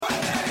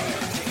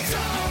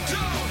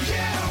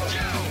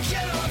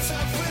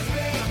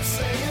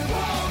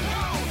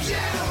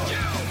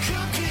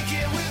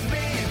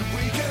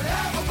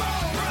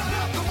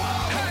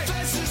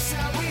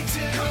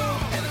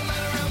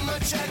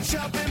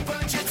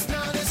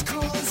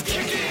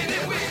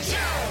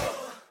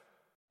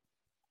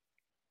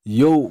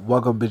Yo,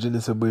 welcome bitches.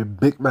 It's your boy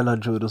Big Man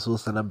Hancho the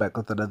Source, and I'm back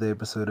with another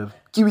episode of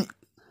Kiwi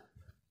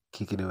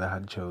Kicking It with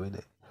Hancho,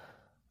 innit?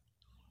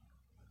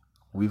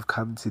 We've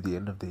come to the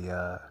end of the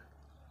year.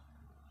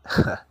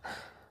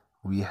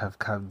 We have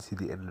come to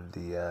the end of the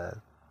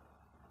year,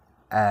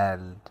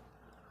 and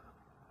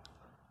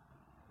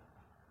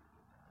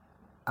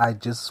I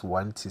just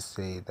want to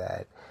say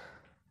that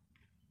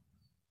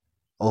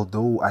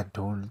although I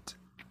don't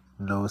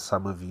know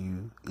some of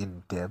you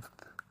in depth,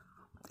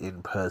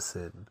 in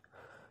person,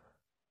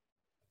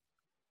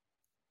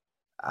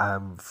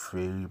 I'm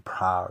very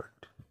proud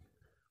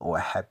or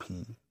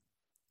happy,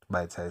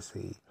 might I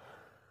say,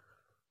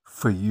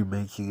 for you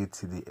making it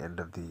to the end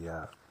of the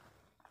year.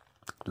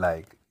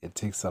 Like, it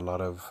takes a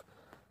lot of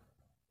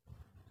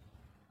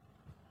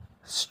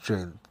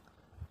strength,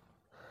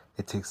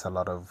 it takes a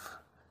lot of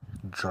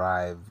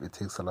drive, it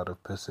takes a lot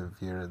of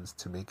perseverance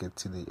to make it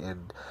to the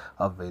end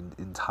of an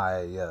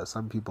entire year.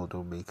 Some people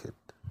don't make it,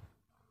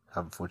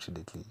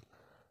 unfortunately,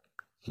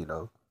 you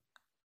know,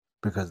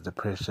 because the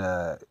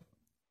pressure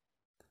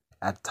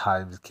at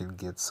times can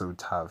get so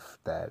tough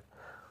that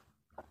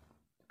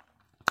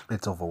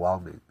it's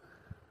overwhelming,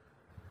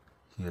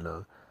 you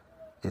know,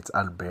 it's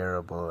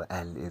unbearable,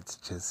 and it's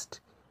just,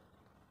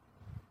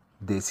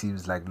 there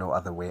seems like no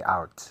other way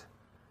out,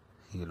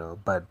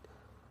 but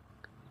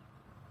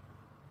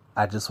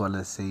I just want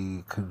to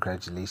say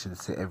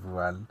congratulations to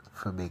everyone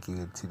for making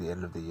it to the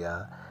end of the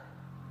year.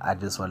 I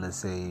just want to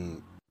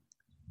say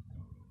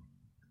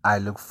I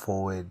look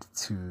forward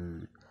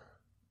to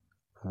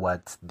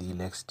what the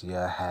next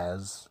year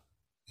has,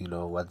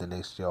 what the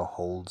next year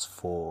holds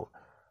for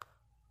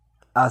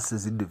us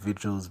as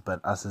individuals, but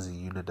us as a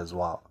unit as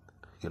well.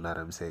 You know what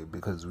I'm saying?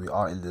 Because we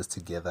are in this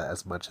together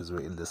as much as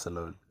we're in this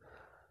alone,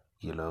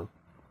 you know?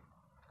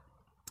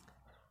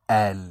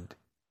 And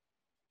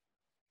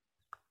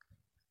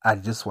I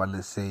just want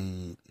to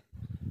say,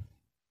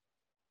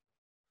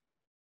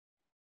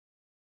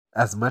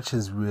 as much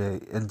as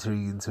we're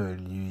entering into a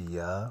new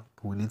year,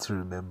 we need to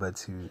remember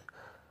to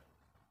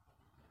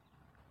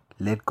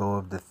let go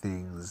of the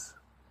things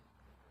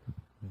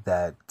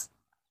that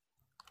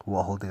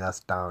were holding us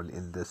down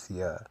in this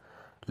year.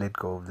 Let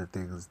go of the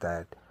things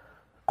that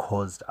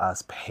caused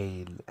us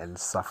pain and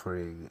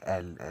suffering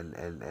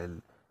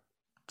and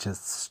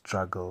just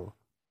struggle.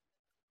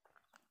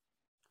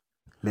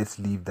 Let's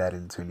leave that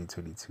in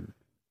 2022.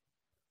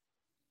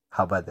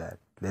 How about that?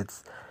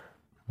 Let's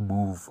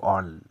move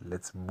on.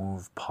 Let's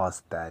move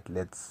past that.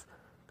 Let's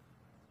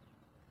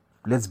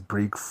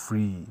break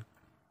free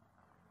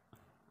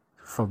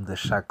from the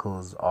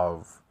shackles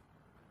of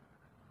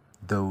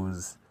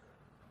those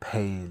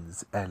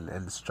pains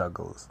and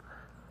struggles.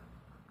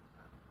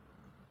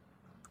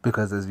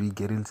 Because as we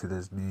get into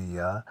this new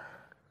year,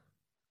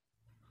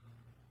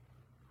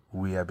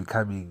 we are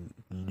becoming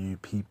new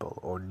people,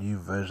 or new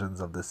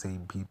versions of the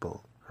same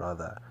people,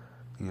 rather.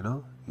 You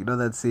know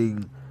that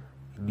saying,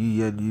 new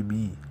year, new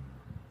me.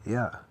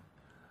 Yeah,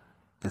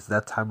 it's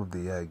that time of the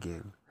year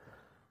again.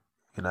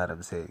 You know what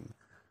I'm saying?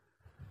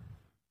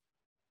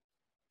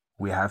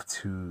 We have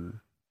to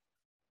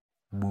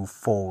move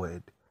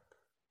forward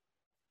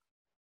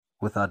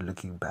without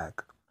looking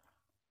back,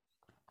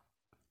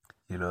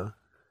 you know?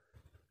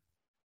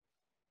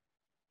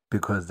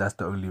 Because that's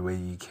the only way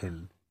you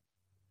can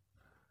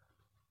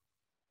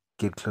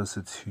get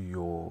closer to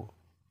your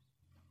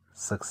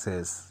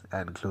success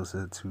and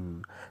closer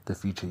to the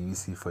future you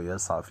see for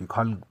yourself. You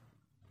can't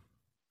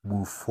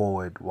move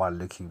forward while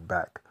looking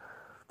back.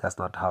 That's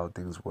not how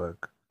things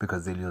work,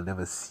 because then you'll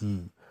never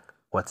see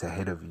what's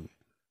ahead of you.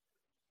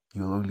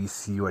 You'll only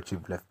see what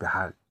you've left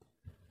behind,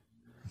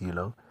 you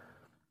know?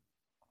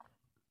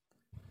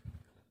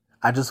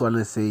 I just want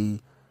to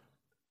say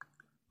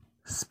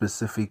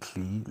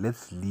specifically,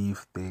 let's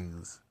leave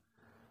things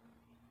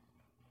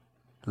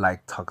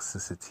like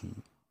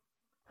toxicity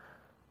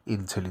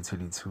in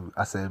 2022.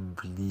 As I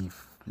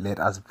believe, let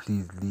us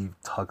please leave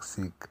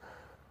toxic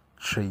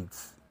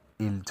traits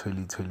in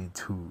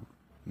 2022.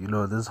 You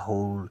know, this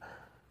whole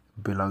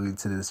belonging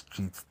to the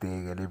streets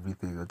thing and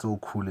everything, it's all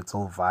cool, it's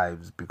all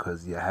vibes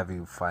because you're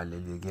having fun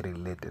and you're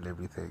getting lit and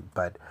everything,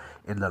 but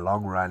in the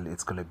long run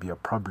it's going to be a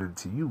problem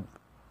to you,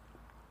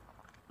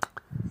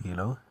 you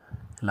know.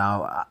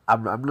 Now,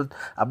 I'm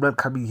not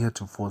coming here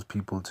to force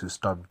people to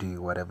stop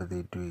doing whatever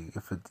they're doing.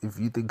 If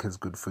you think it's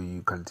good for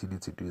you, continue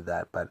to do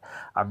that. But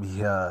I'm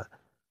here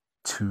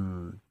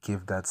to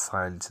give that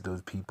sign to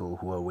those people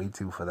who are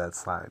waiting for that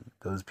sign.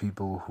 Those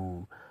people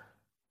who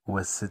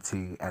were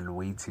sitting and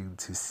waiting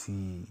to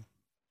see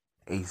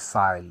a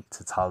sign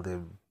to tell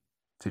them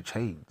to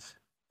change,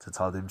 to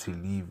tell them to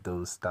leave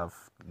those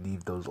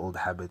old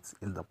habits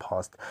in the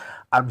past.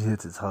 I'm here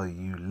to tell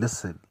you,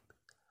 listen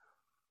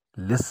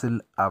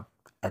up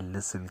and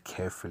listen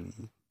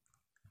carefully.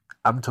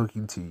 I'm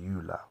talking to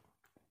you now.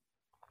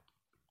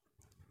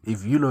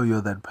 If you know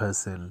you're that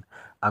person,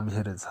 I'm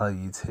here to tell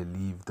you to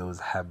leave those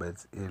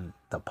habits in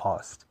the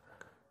past.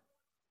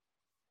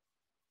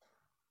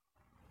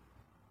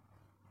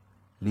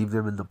 Leave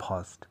them in the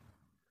past.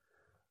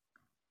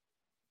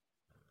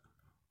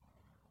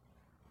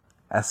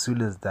 as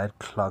soon as that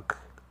clock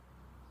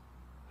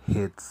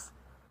hits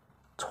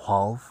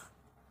 12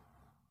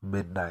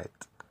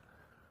 midnight,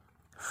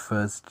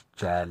 1st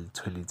Jan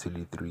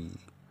 2023,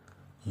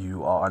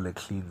 you are on a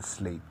clean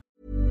slate.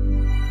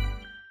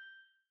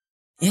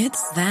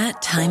 It's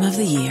that time of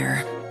the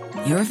year.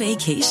 Your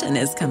vacation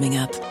is coming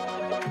up.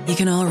 You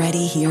can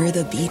already hear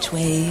the beach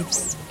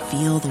waves,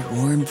 feel the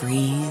warm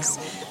breeze,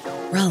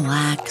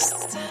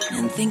 relax,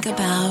 and think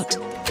about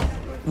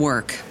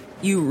work.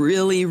 You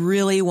really,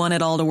 really want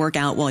it all to work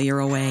out while you're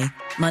away.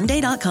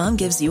 Monday.com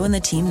gives you and the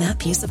team that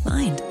peace of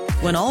mind.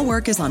 When all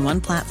work is on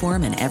one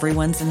platform and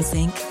everyone's in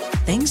sync,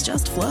 things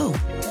just flow.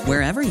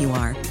 Wherever you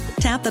are,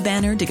 tap the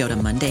banner to go to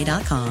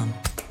Monday.com.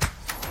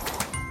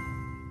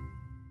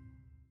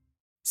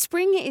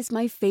 Spring is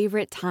my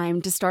favorite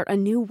time to start a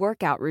new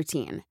workout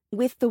routine.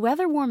 With the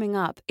weather warming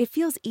up, it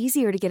feels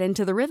easier to get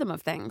into the rhythm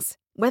of things.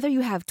 Whether you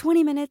have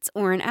 20 minutes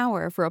or an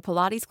hour for a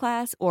Pilates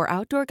class or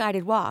outdoor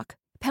guided walk,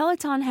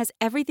 Peloton has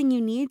everything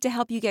you need to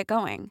help you get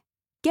going.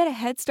 Get a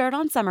head start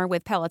on summer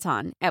with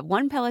Peloton at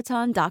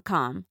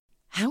onepeloton.com.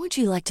 How would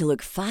you like to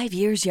look 5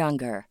 years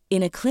younger?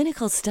 In a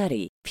clinical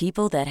study,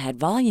 people that had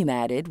volume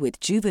added with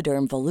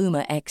Juvederm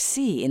Voluma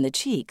XC in the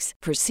cheeks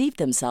perceived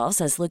themselves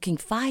as looking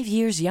 5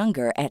 years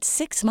younger at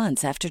 6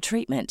 months after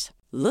treatment.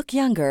 Look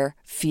younger,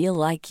 feel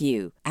like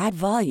you. Add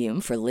volume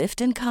for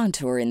lift and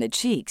contour in the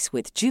cheeks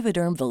with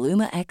Juvederm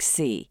Voluma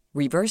XC.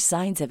 Reverse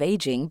signs of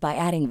aging by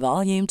adding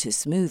volume to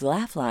smooth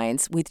laugh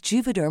lines with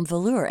Juvederm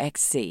Volure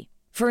XC.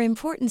 For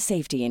important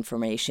safety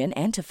information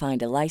and to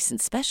find a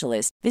licensed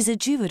specialist, visit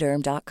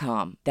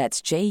Juvederm.com.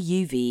 That's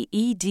JUVEDERM.com.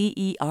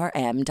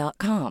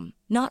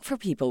 Not for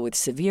people with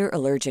severe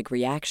allergic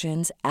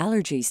reactions,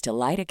 allergies to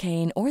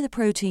lidocaine, or the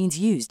proteins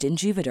used in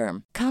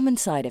Juvederm. Common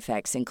side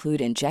effects include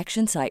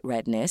injection site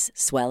redness,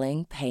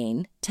 swelling,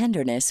 pain,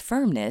 tenderness,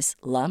 firmness,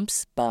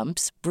 lumps,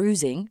 bumps,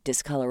 bruising,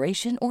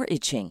 discoloration, or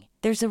itching.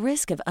 There's a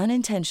risk of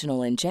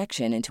unintentional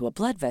injection into a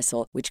blood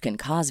vessel, which can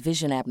cause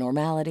vision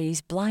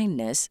abnormalities,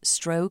 blindness,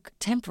 stroke,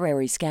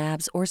 temporary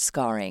scabs, or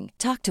scarring.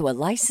 Talk to a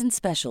licensed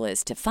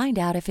specialist to find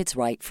out if it's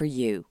right for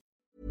you.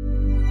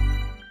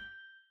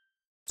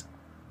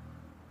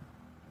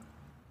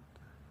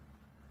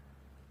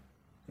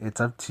 It's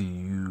up to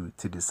you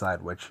to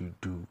decide what you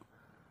do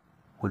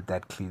with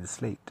that clean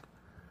slate.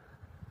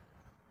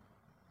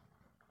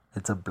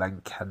 It's a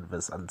blank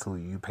canvas until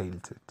you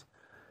paint it.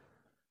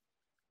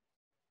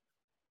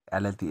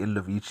 And at the end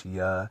of each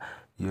year,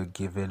 you're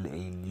given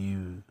a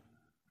new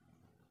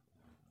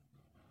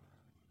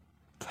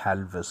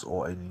canvas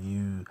or a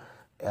new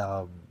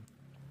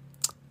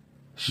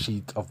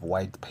sheet of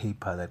white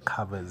paper that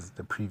covers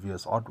the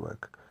previous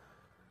artwork.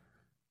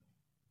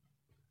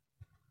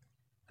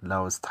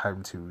 Now it's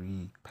time to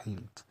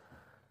repaint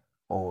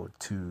or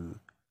to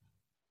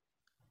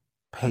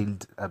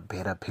paint a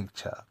better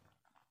picture.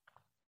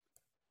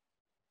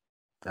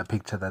 A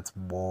picture that's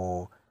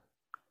more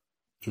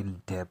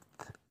in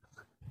depth.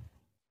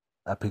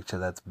 A picture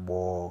that's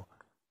more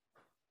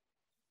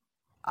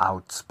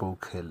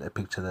outspoken, a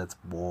picture that's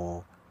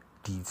more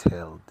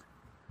detailed,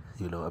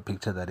 a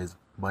picture that is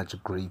much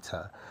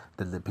greater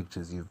than the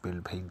pictures you've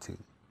been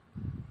painting,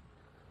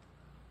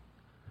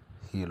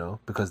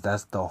 because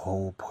that's the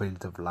whole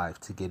point of life,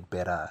 to get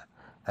better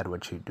at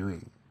what you're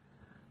doing.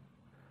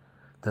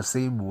 The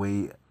same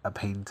way a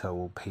painter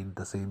will paint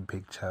the same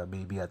picture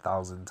maybe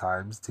 1,000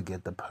 times to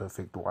get the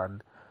perfect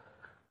one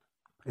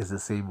is the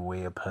same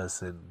way a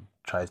person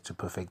tries to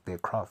perfect their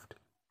craft.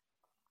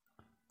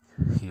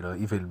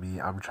 Even me,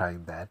 I'm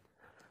trying that.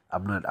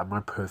 I'm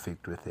not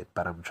perfect with it,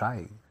 but I'm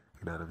trying.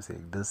 You know what I'm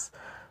saying? This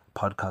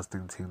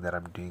podcasting thing that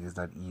I'm doing is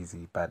not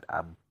easy, but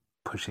I'm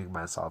pushing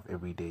myself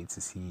every day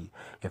to see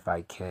if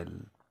I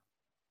can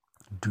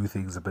do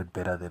things a bit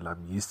better than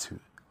I'm used to.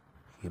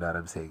 You know what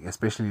I'm saying?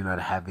 Especially not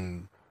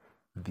having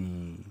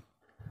the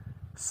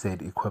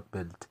said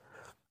equipment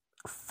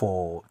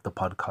for the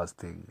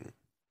podcasting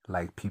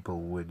like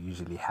people would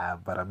usually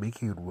have, but I'm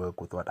making it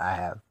work with what I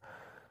have,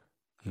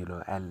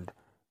 and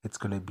it's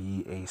going to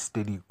be a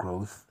steady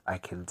growth, I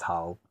can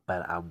tell,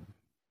 but I'm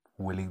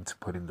willing to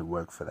put in the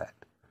work for that,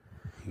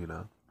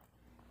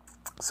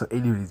 So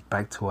anyways,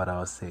 back to what I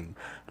was saying.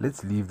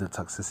 Let's leave the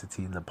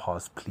toxicity in the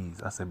past,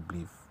 please.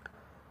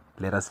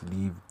 Let us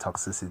leave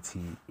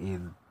toxicity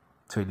in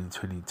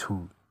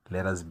 2022.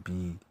 Let us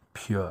be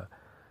pure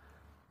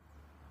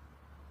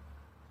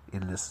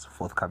in this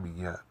forthcoming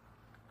year.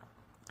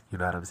 You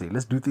know what I'm saying?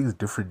 Let's do things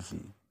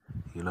differently,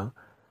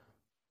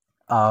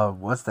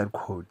 What's that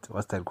quote?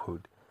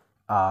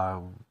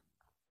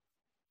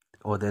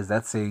 Or there's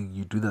that saying,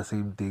 you do the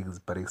same things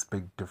but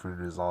expect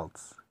different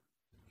results.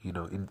 In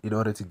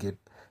order to get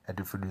a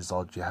different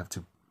result, you have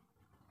to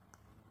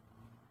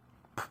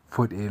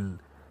put in,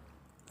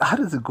 how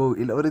does it go?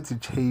 In order to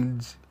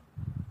change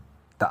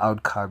the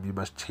outcome, you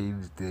must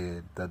change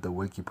the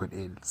work you put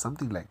in.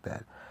 Something like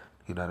that.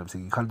 You know what I'm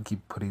saying? You can't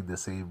keep putting the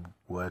same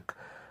work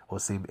or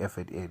same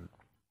effort in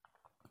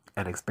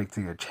and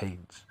expecting a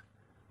change.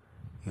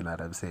 You know what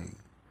I'm saying?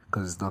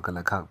 Because it's not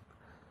gonna come.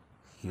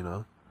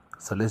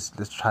 So let's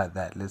try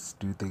that. Let's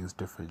do things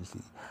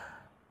differently.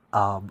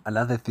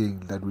 Another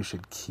thing that we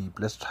should keep,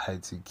 let's try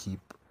to keep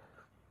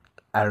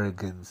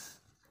arrogance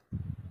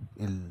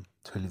in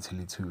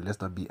 2022.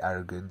 Let's not be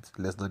arrogant.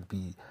 Let's not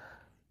be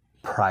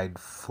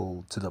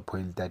prideful to the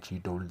point that you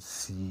don't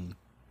see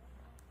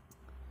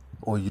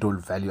or you don't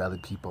value other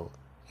people.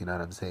 You know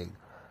what I'm saying?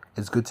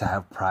 It's good to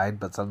have pride,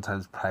 but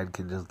sometimes pride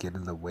can just get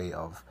in the way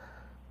of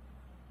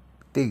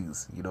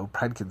things. You know,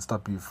 pride can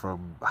stop you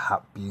from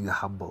being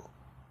humble.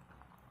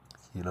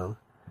 You know,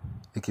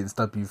 it can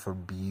stop you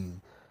from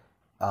being,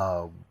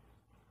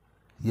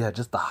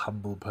 just a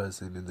humble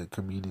person in the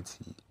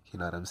community. You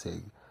know what I'm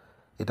saying?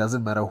 It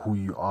doesn't matter who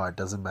you are. It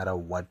doesn't matter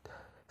what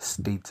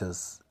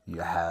status you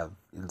have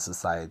in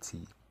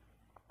society.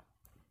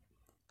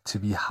 To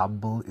be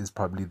humble is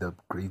probably the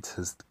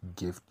greatest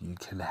gift you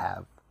can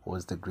have, or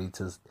is the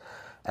greatest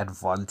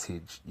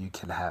advantage you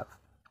can have.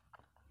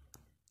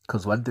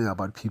 Because one thing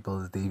about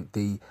people is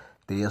they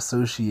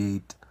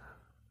associate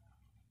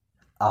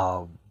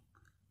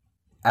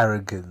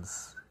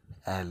arrogance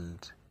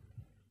and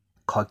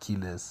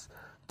cockiness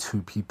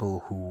to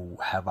people who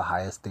have a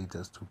higher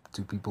status,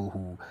 to people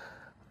who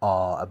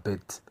are a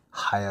bit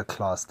higher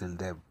class than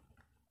them.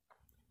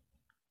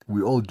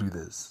 We all do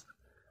this.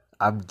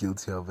 I'm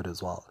guilty of it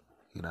as well.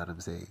 You know what I'm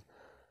saying?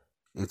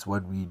 It's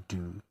what we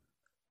do.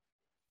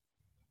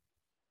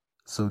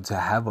 So to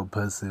have a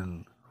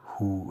person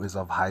who is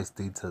of high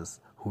status,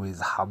 who is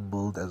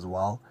humbled as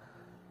well,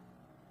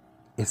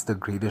 it's the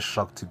greatest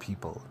shock to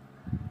people.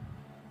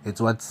 It's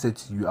what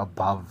sets you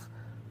above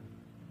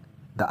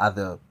the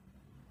other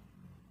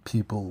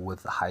people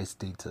with high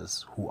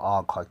status who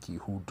are cocky,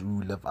 who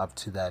do live up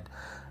to that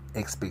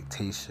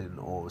expectation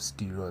or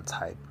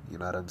stereotype. You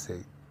know what I'm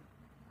saying?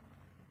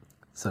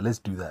 So let's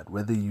do that.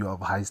 Whether you're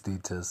of high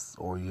status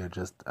or you're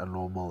just a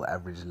normal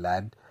average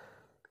lad,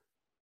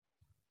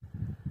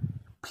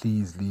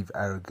 please leave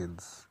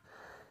arrogance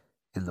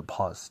in the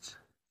past.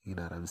 You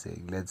know what I'm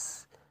saying?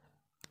 Let's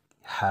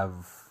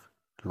have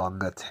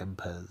longer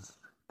tempers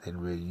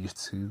than we're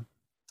used to.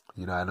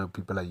 You know, I know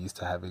people are used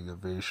to having a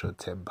very short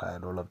temper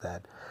and all of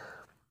that.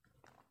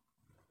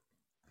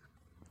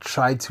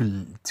 Try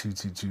to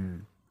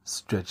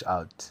stretch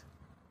out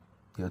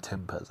your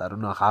tempers. I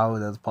don't know how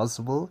that's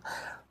possible,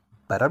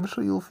 but I'm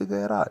sure you'll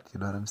figure it out. You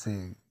know what I'm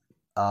saying?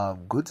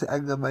 Go to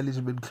anger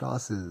management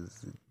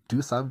classes.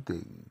 Do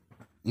something.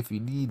 If you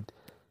need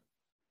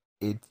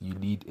it, you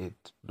need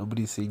it.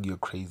 Nobody's saying you're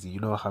crazy. You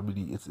know how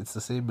many? It's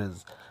the same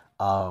as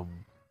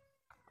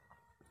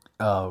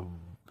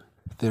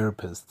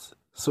therapists.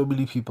 So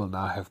many people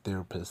now have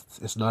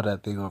therapists. It's not a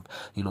thing of,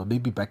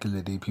 maybe back in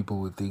the day people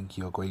would think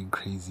you're going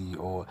crazy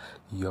or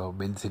you're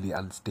mentally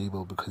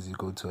unstable because you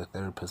go to a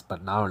therapist.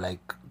 But now,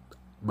 like,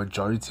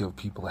 majority of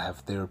people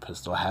have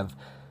therapists or have,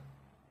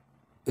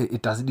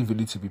 it doesn't even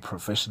need to be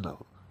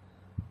professional.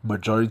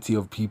 Majority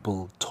of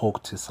people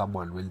talk to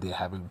someone when they're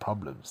having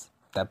problems.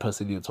 That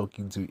person you're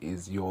talking to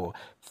is your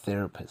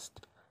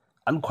therapist.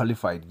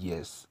 Unqualified,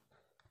 yes,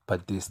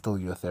 but they're still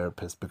your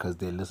therapist because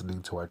they're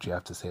listening to what you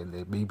have to say and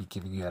they may be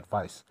giving you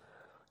advice,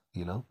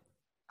 you know?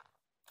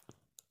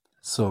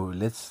 So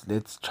let's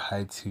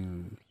try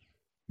to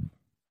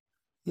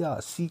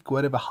seek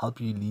whatever help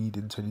you need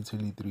in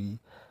 2023.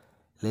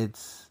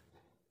 Let's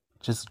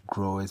just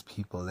grow as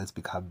people. Let's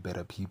become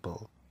better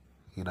people.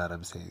 You know what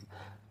I'm saying?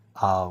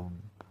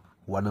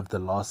 One of the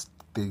last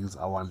things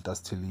I want us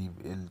to leave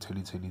in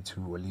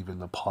 2022 or leave in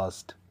the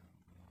past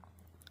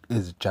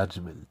is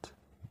judgment.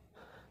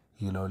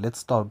 You know, let's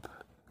stop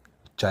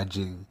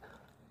judging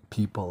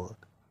people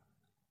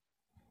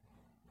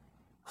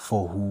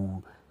for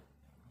who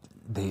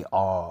they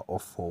are or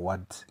for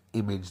what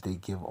image they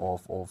give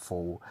off or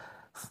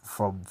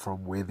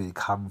from where they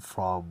come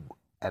from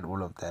and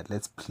all of that.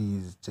 Let's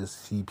please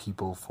just see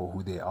people for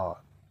who they are.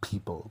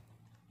 People.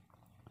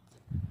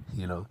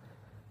 You know,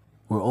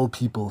 we're all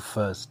people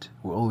first.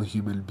 We're all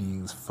human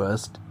beings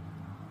first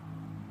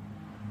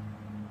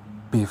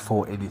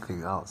before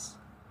anything else.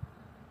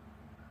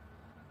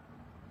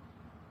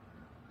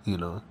 You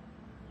know,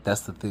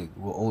 that's the thing.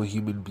 We're all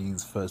human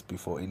beings first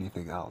before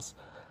anything else.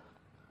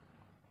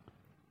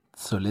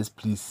 So let's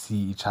please see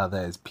each other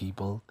as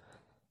people.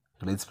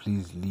 Let's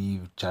please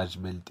leave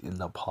judgment in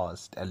the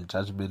past. And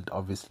judgment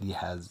obviously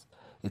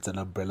it's an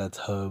umbrella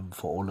term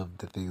for all of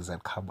the things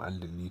that come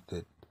underneath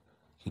it.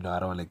 You know, I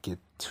don't want to get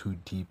too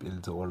deep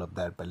into all of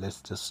that, but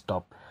let's just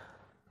stop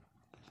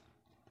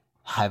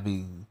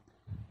having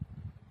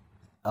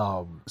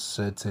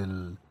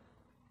certain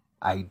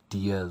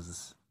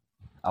ideas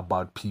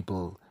about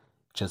people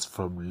just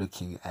from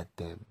looking at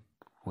them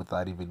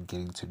without even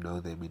getting to know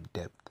them in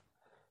depth.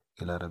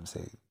 You know what I'm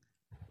saying?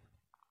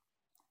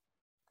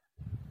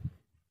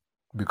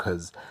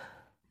 Because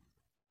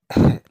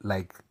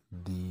like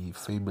the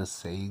famous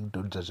saying,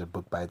 don't judge a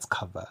book by its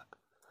cover.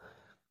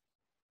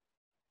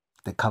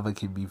 The cover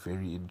can be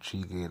very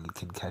intriguing and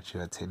can catch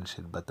your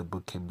attention, but the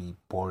book can be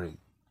boring.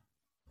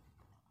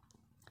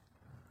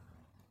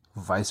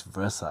 Vice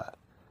versa.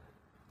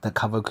 The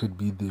cover could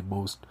be the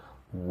most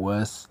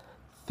worst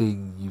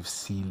thing you've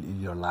seen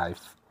in your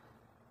life.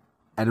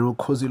 And it will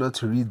cause you not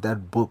to read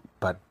that book,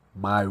 but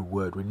My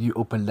word, when you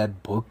open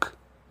that book,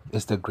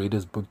 it's the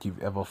greatest book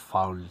you've ever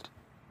found,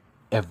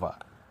 ever.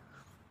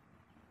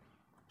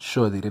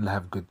 Sure, they didn't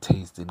have good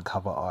taste in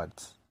cover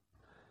art,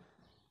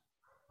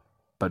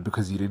 but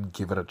because you didn't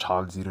give it a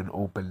chance, you didn't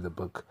open the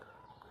book,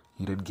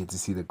 you didn't get to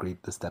see the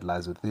greatness that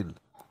lies within,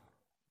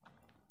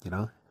 you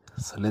know?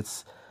 So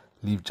let's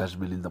leave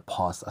judgment in the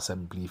past as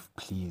unbelief,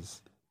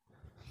 please.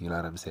 You know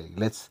what I'm saying?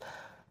 Let's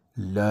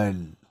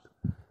learn,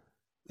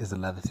 is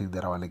another thing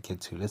that I want to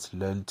get to. Let's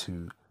learn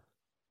to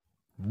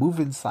move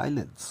in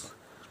silence.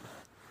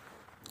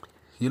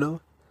 You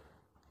know,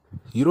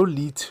 you don't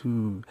need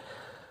to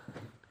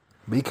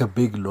make a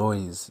big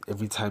noise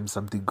every time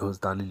something goes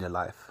down in your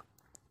life.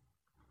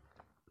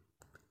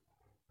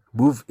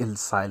 Move in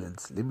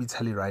silence. Let me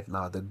tell you right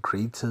now, the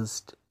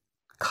greatest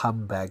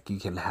comeback you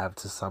can have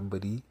to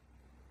somebody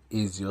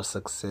is your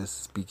success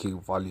speaking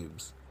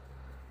volumes.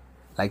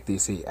 Like they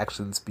say,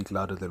 actions speak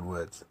louder than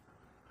words.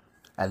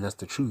 And that's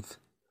the truth.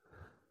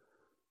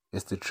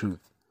 It's the truth.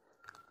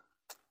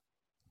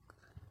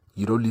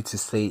 You don't need to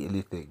say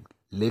anything.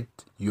 Let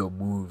your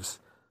moves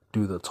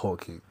do the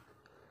talking.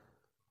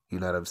 You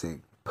know what I'm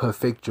saying?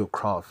 Perfect your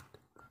craft.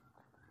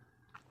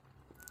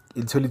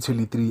 In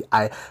 2023,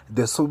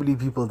 there's so many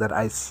people that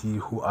I see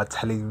who are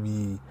telling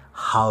me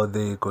how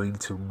they're going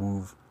to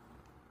move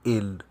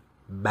in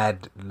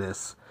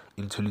madness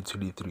in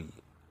 2023.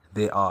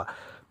 They are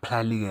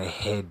planning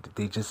ahead.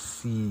 They just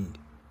see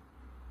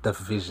the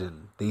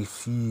vision. They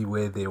see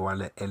where they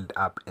want to end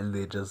up, and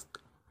they're just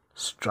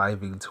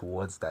striving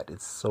towards that.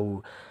 It's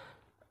so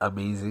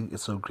amazing.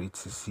 It's so great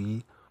to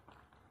see.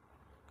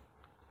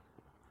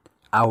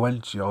 I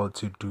want y'all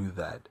to do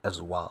that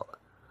as well.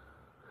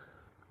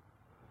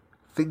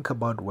 Think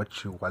about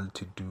what you want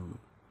to do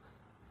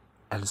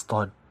and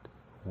start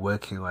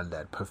working on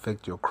that.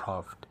 Perfect your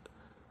craft.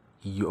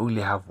 You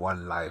only have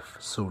one life,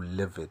 so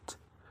live it.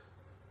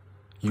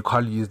 You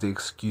can't use the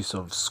excuse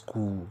of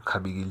school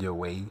coming in your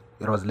way.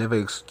 It was never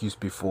an excuse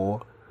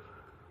before,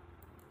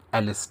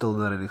 and it's still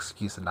not an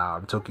excuse now.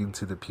 I'm talking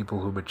to the people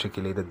who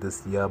matriculated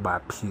this year, my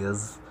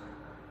peers.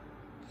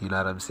 You know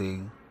what I'm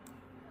saying?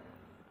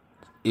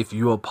 If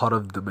you are part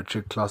of the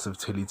matric class of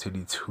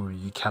 2022,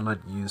 you cannot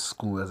use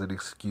school as an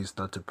excuse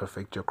not to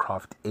perfect your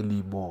craft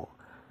anymore.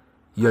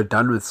 You're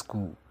done with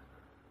school.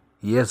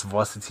 Yes,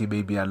 varsity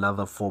may be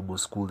another form of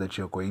school that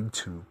you're going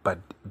to, but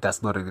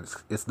it's not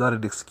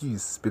an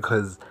excuse,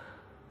 because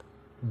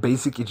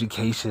basic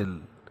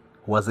education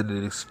wasn't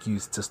an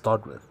excuse to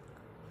start with.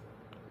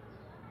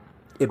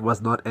 It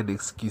was not an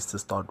excuse to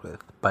start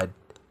with, but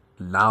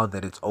now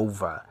that it's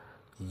over,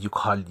 you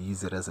can't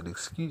use it as an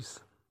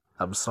excuse.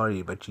 I'm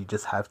sorry, but you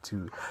just have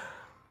to.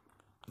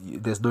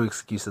 There's no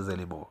excuses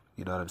anymore.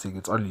 You know what I'm saying?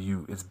 It's on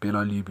you. It's been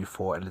on you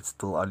before, and it's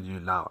still on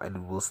you now, and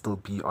it will still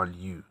be on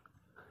you.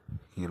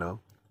 You know?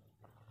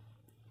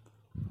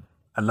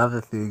 Another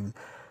thing,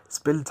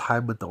 spend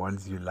time with the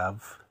ones you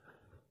love.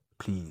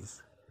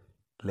 Please.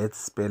 Let's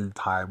spend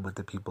time with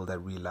the people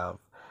that we love.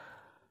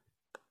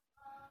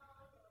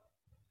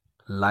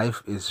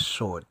 Life is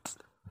short.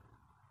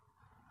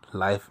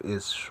 Life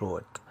is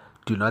short.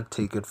 Do not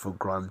take it for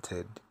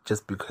granted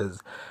just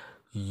because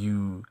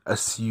you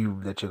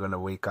assume that you're going to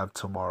wake up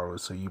tomorrow,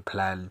 so you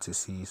plan to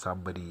see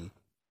somebody,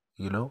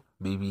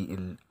 maybe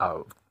in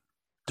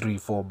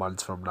 3-4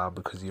 months from now,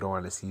 because you don't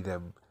want to see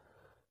them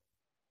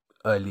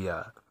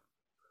earlier,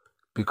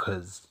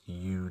 because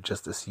you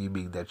just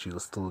assuming that you'll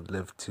still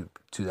live to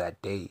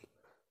that day,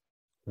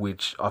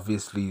 which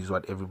obviously is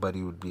what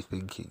everybody would be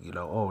thinking.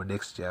 Oh,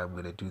 next year I'm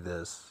going to do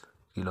this.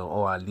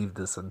 Oh, I'll leave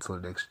this until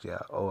next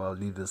year. Oh, I'll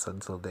leave this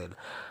until then.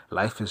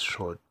 Life is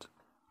short.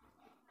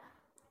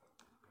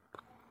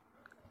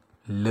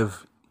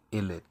 Live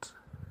in it.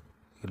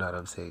 You know what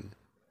I'm saying?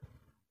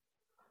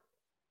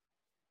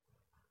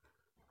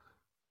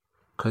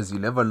 Because you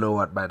never know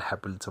what might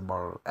happen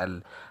tomorrow.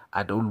 And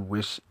I don't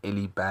wish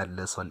any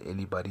badness on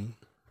anybody.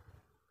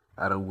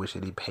 I don't wish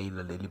any pain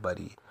on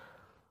anybody.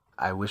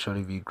 I wish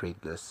only you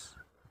greatness.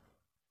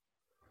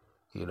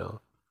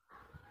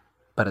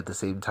 But at the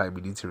same time,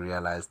 you need to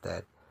realize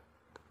that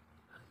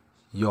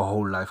your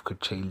whole life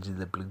could change in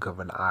the blink of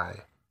an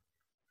eye.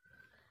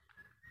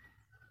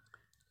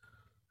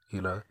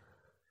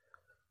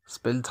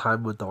 Spend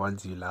time with the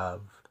ones you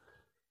love.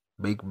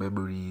 Make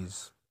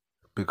memories,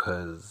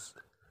 because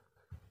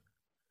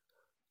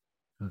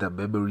the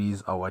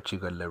memories are what you're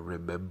gonna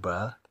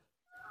remember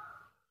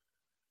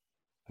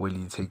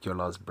when you take your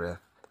last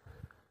breath.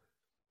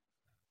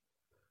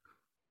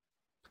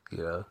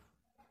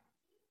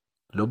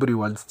 Nobody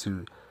wants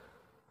to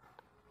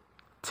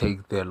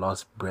take their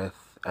last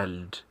breath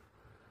and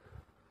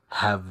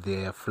have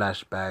their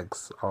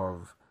flashbacks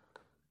of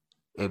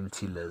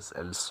emptiness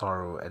and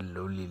sorrow and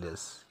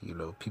loneliness.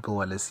 People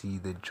want to see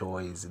the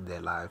joys in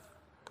their life.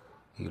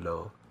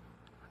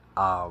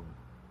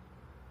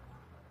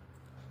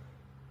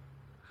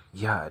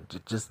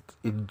 Just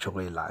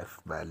enjoy life,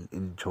 man.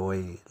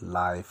 Enjoy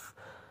life.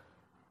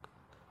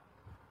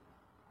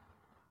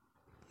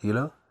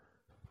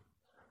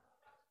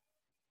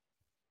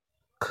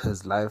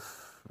 Because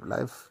life,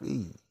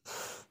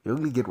 You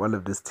only get one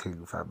of this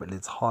thing, fam, and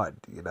it's hard.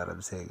 You know what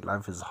I'm saying?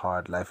 Life is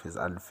hard. Life is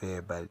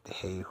unfair. But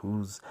hey,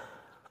 who's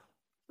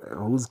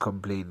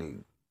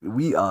complaining?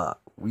 We are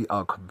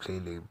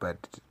complaining,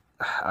 but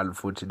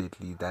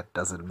unfortunately, that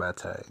doesn't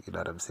matter. You know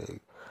what I'm saying?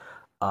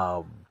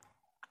 Um,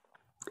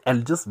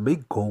 and just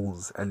make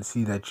goals and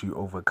see that you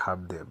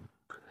overcome them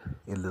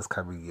in this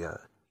coming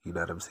year. You know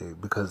what I'm saying?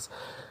 Because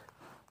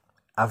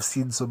I've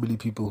seen so many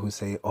people who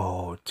say,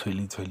 "Oh,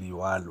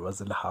 2021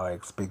 wasn't how I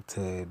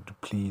expected.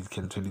 Please,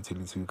 can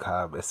 2022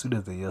 come?" As soon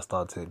as the year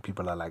started,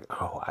 people are like,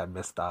 "Oh, I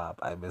messed up.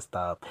 I messed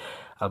up.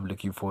 I'm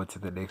looking forward to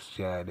the next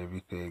year and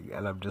everything."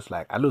 And I'm just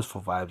like, I know it's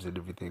for vibes and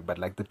everything, but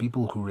like the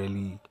people who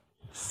really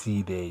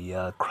see their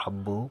year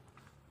crumble,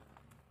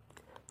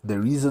 the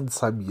reason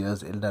some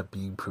years end up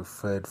being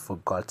preferred,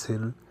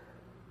 forgotten,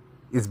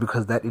 is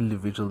because that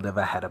individual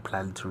never had a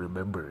plan to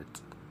remember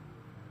it.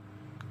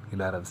 You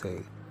know what I'm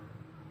saying?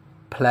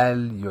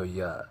 Plan your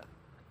year.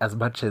 As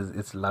much as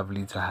it's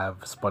lovely to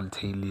have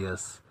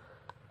spontaneous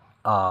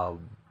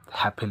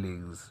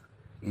happenings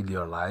in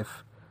your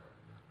life,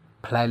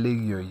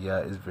 planning your year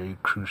is very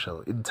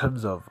crucial. In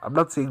terms of, I'm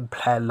not saying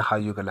plan how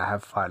you're gonna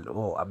have fun.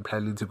 Oh, I'm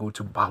planning to go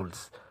to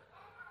bounce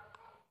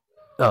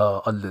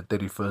on the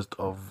 31st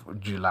of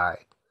July.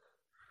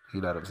 You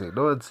know what I'm saying?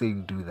 No one's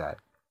saying do that.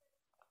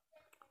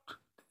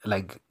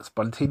 Like,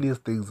 spontaneous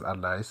things are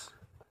nice.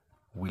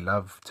 We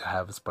love to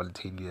have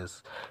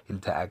spontaneous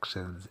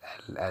interactions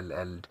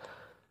and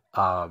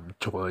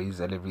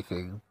joys and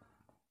everything.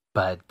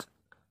 But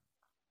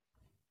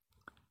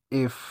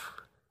if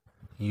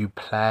you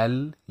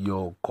plan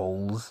your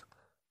goals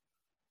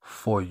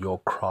for your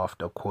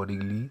craft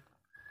accordingly,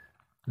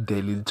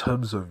 then in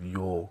terms of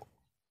your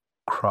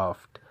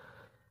craft,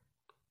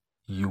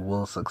 you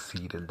will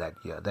succeed in that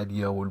year. That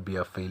year won't be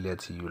a failure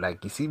to you.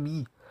 Like, you see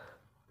me,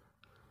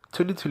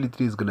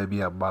 2023 is gonna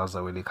be a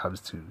Mazda when it comes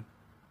to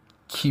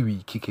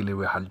Kiwi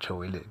Kikelewe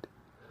Hancho in it.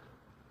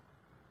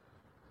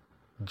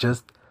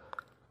 Just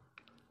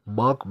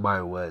mark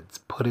my words,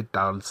 put it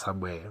down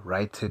somewhere,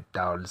 write it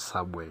down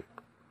somewhere.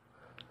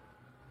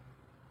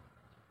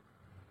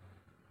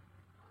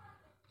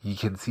 You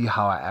can see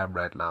how I am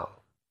right now.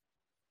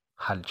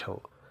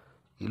 Hancho.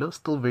 You know,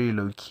 still very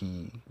low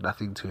key,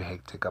 nothing too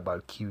hectic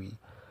about Kiwi.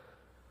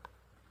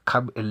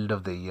 Come end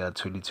of the year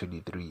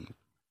 2023,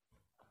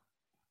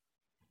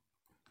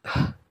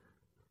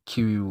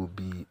 Kiwi will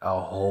be a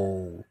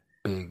whole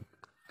big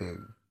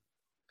thing.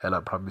 And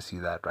I promise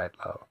you that right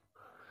now.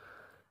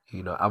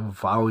 You know, I'm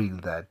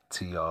vowing that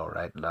to y'all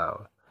right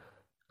now.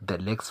 The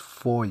next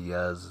 4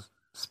 years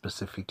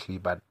specifically,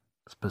 but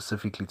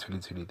specifically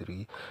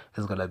 2023,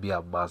 is gonna be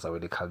a Mazda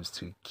when it comes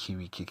to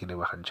Kiwi kicking in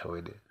Hancho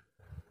in it.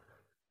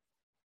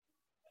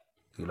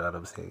 You know what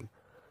I'm saying?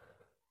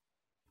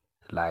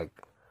 Like,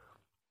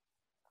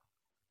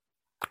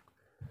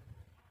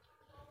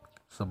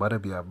 it's about to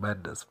be a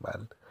madness,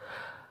 man.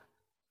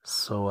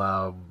 So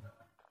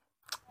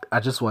I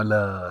just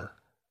wanna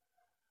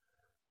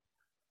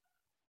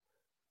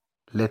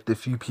let the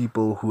few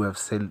people who have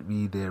sent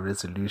me their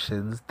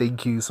resolutions,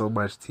 thank you so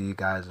much to you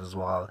guys as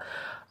well.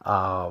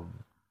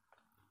 Um,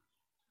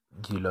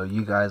 you know,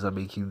 you guys are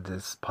making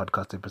this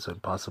podcast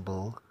episode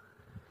possible.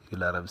 You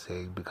know what I'm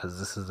saying? Because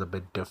this is a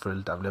bit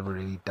different. I've never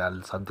really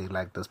done something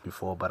like this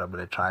before, but I'm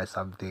gonna try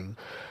something,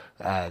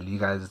 and you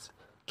guys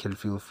can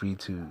feel free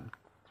to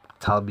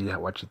tell me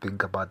what you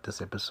think about this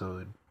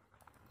episode.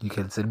 You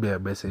can send me a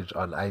message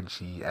on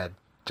IG at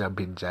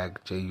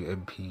jumpinjack,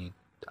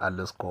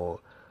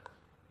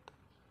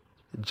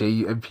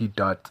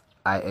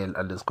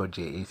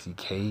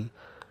 JUMP_JUMP.IL_JACK.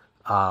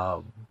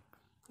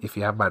 If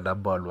you have my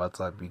number on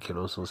WhatsApp, you can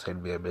also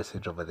send me a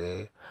message over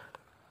there.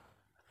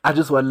 I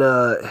just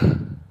wanna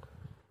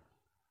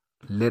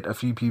let a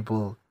few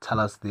people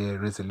tell us their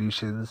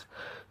resolutions.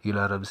 You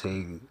know what I'm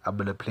saying? I'm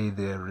gonna play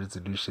their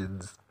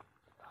resolutions.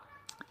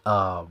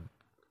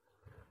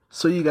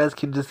 So you guys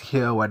can just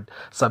hear what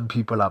some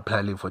people are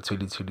planning for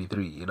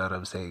 2023. You know what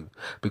I'm saying?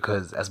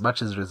 Because as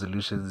much as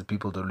resolutions,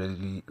 people don't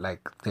really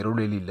they don't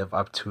really live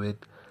up to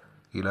it.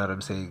 You know what I'm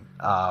saying?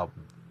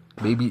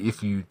 Maybe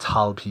if you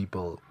tell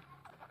people,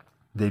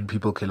 then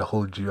people can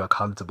hold you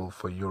accountable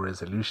for your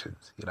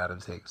resolutions. You know what I'm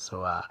saying?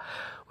 So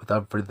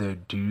without further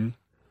ado,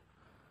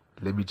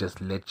 let me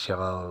just let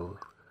y'all.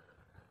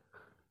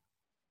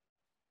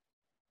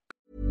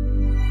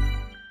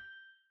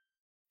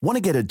 Want to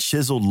get a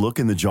chiseled look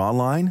in the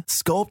jawline?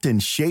 Sculpt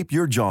and shape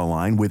your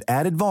jawline with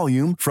added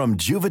volume from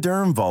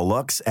Juvederm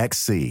Volux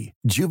XC.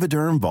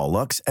 Juvederm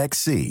Volux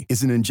XC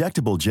is an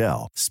injectable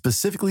gel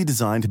specifically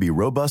designed to be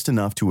robust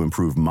enough to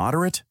improve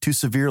moderate to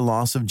severe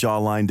loss of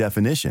jawline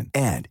definition.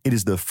 And it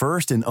is the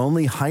first and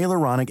only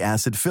hyaluronic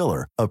acid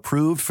filler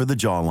approved for the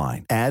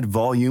jawline. Add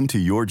volume to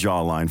your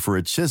jawline for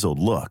a chiseled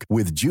look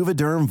with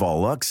Juvederm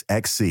Volux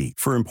XC.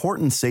 For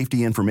important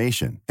safety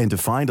information and to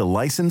find a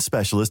licensed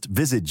specialist,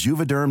 visit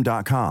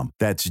juvederm.com Juvederm.com.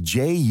 That's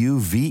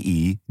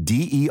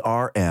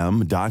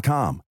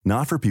JUVEDERM.com.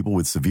 Not for people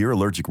with severe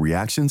allergic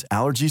reactions,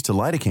 allergies to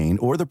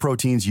lidocaine, or the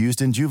proteins used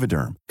in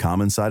Juvederm.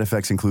 Common side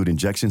effects include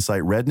injection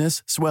site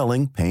redness,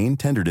 swelling, pain,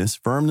 tenderness,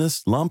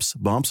 firmness, lumps,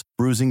 bumps,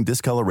 bruising,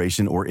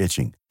 discoloration, or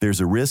itching. There's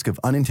a risk of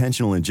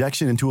unintentional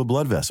injection into a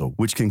blood vessel,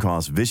 which can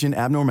cause vision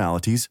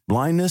abnormalities,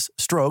 blindness,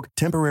 stroke,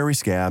 temporary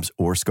scabs,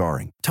 or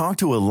scarring. Talk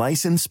to a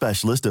licensed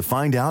specialist to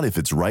find out if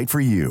it's right for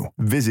you.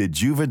 Visit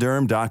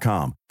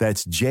Juvederm.com.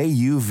 That's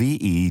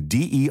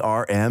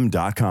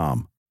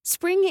JUVEDERM.com.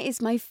 Spring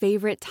is my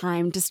favorite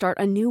time to start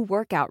a new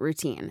workout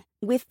routine.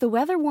 With the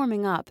weather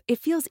warming up, it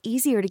feels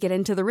easier to get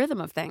into the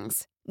rhythm of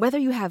things. Whether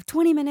you have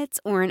 20 minutes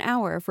or an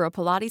hour for a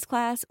Pilates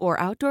class or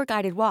outdoor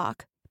guided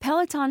walk,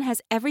 Peloton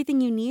has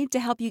everything you need to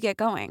help you get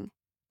going.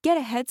 Get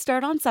a head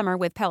start on summer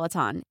with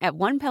Peloton at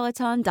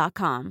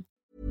onepeloton.com.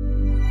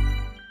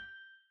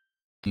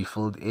 Be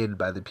filled in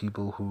by the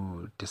people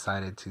who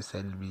decided to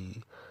send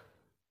me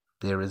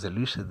their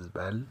resolutions,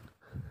 man.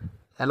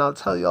 And I'll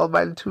tell y'all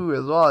mine too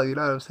as well, you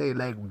know what I'm saying?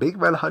 Like, Big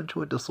Man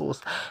Hunter with the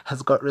Sauce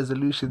has got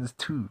resolutions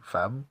too,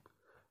 fam.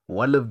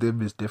 One of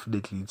them is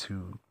definitely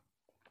to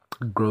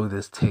grow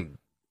this thing.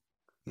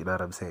 You know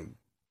what I'm saying?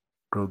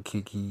 Grow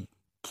Kiki,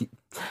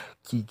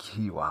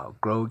 wow.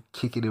 Grow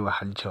Kiki with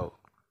Hancho.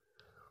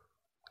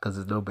 Because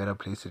there's no better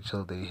place to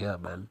chill than here,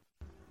 man.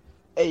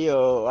 Hey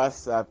yo,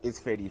 what's up? It's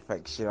Freddy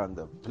Faction on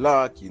the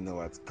block. You know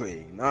what's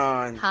going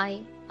on. Hi,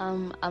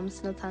 I'm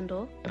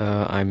Snotando.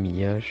 I'm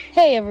Yash.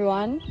 Hey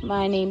everyone,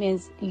 my name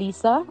is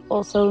Lisa,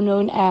 also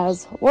known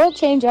as World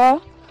Changer.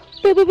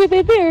 Hey,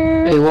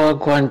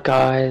 wagwan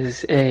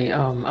guys. Hey,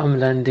 I'm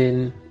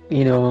London.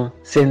 You know,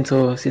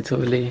 Sento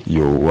Sitole.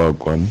 Yo,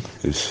 wagwan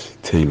is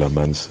Taiylor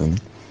Manson,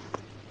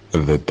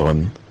 the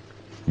Don,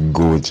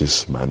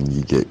 gorgeous man.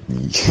 You get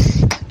me.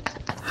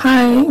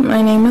 Hi,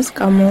 my name is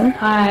Kamo.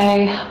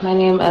 Hi, my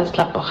name is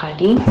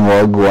Lapohadi.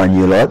 Wagwan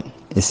you lot,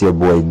 it's your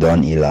boy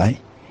Don Eli.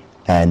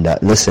 And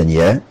listen,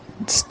 yeah,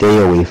 stay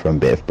away from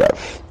Bev,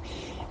 bruv.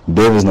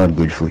 Bev is not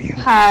good for you.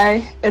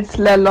 Hi, it's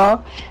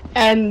Lelo.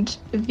 And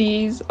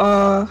these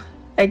are,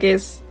 I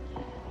guess,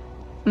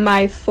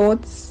 my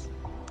thoughts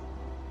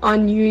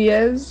on New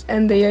Year's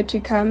and the year to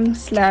come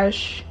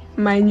 /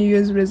 my New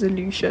Year's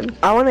resolution.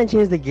 I want to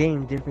change the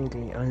game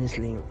differently,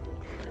 honestly.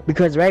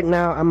 Because right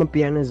now, I'm a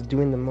pianist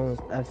doing the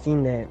most. I've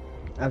seen that,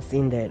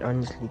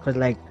 honestly. Because,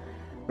 like,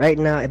 right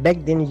now,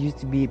 back then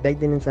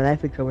in South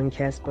Africa, when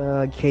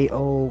Casper,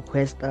 KO,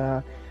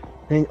 Questa,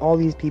 and all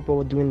these people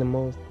were doing the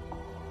most.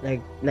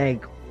 Like,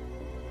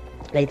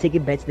 take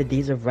it back to the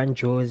days of Run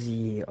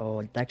Josie,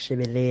 or Dak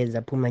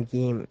Shebeleza, Puma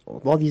Game,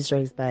 all these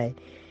tracks by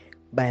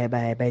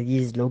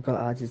these local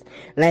artists.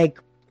 Like,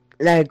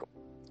 they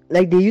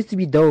used to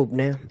be dope,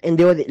 nah? And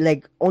they were,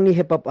 like, only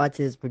hip-hop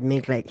artists would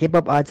make, like,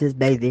 hip-hop artists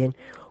back then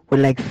would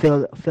like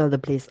fill the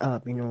place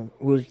up, you know,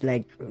 would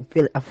like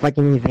fill a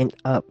fucking event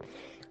up.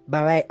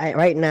 But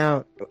right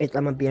now, it's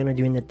I'm a piano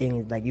doing the thing.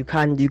 It's like you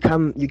can't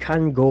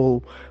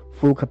go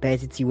full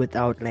capacity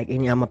without like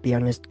any I'm a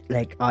pianist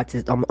like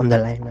artist on the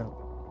line now.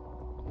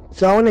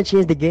 So I want to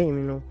change the game,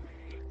 you know,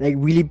 like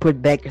really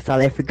put back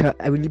South Africa.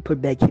 I really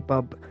put back hip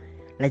hop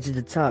like to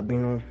the top, you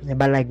know,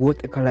 but like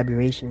with a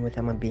collaboration with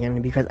I'm a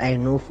piano, because I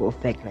know for a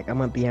fact like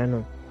I'm a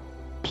piano.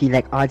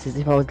 Like artists,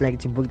 if I was like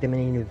to book them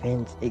in an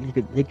event,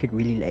 they could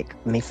really like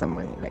make some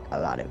money, like a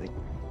lot of it.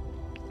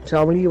 So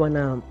I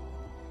wanna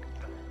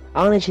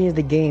change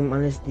the game,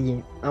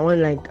 honestly. I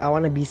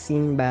wanna be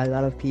seen by a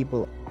lot of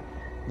people.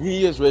 New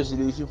Year's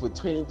resolution for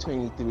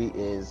 2023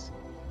 is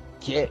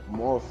get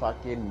more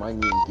fucking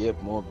money and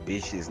get more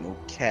bitches, no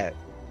cap.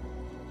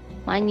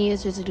 My New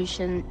Year's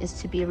resolution is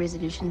to be a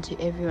resolution to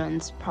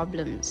everyone's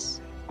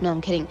problems. No, I'm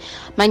kidding.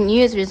 My New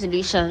Year's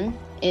resolution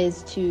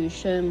is to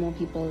show more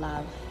people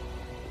love.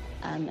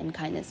 And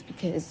kindness,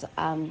 because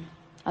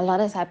a lot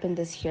has happened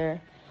this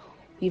year.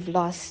 We've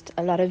lost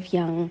a lot of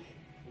young,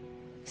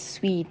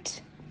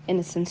 sweet,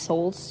 innocent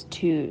souls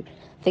to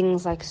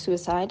things like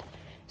suicide.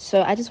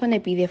 So I just want to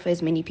be there for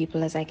as many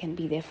people as I can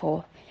be there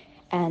for,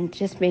 and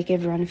just make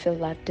everyone feel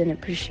loved and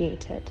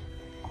appreciated,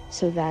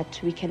 so that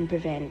we can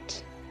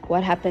prevent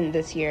what happened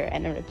this year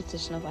and a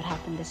repetition of what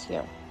happened this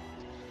year.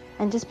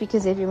 And just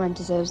because everyone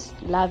deserves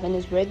love and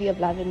is worthy of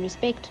love and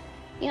respect.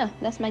 Yeah,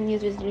 that's my New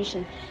Year's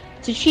resolution.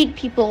 To treat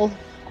people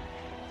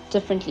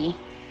differently.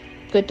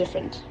 Good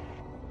different.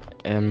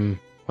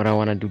 What I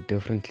want to do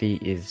differently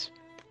is,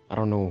 I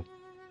don't know,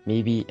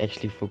 maybe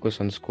actually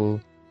focus on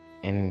school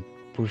and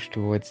push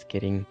towards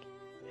getting,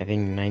 I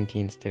think,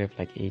 90 instead of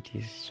like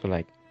 80s. So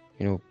like,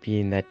 you know, be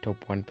in that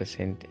top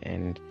 1%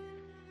 and,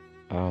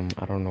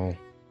 I don't know,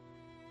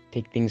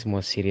 take things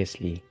more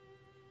seriously.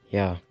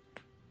 Yeah.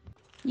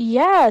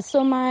 Yeah,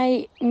 so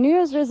my New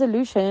Year's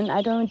resolution,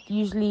 I don't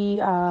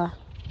usually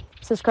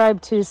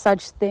subscribe to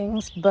such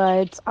things,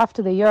 but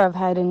after the year I've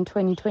had in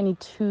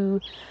 2022,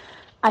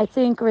 I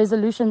think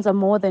resolutions are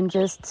more than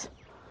just,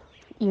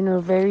 you know,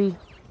 very,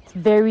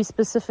 very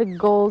specific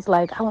goals,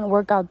 like I want to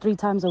work out 3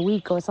 times a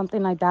week or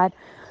something like that.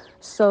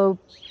 So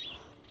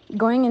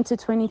going into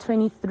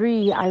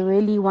 2023, I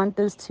really want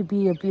this to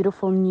be a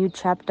beautiful new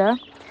chapter.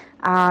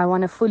 I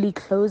want to fully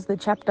close the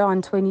chapter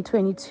on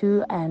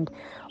 2022 and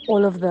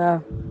all of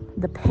the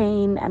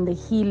pain and the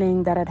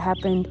healing that had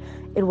happened.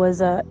 It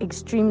was a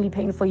extremely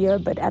painful year,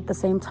 but at the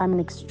same time, an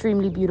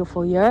extremely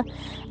beautiful year.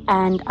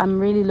 And I'm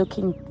really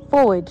looking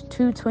forward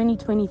to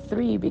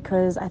 2023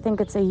 because I think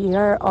it's a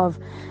year of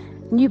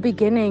new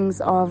beginnings,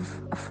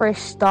 of a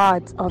fresh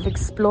start, of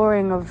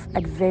exploring, of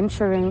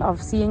adventuring,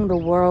 of seeing the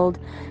world,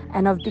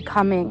 and of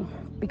becoming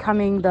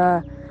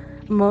the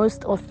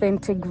most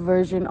authentic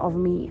version of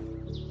me.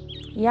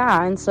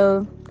 Yeah, and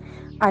so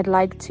I'd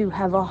like to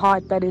have a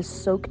heart that is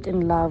soaked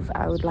in love.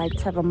 I would like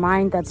to have a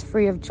mind that's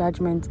free of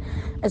judgment,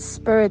 a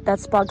spirit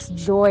that sparks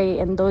joy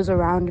in those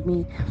around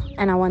me,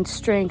 and I want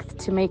strength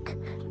to make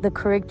the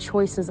correct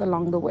choices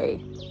along the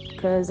way.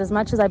 Because as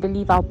much as I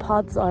believe our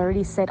paths are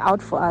already set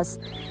out for us,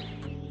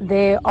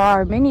 there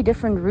are many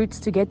different routes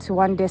to get to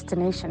one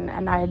destination,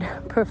 and I'd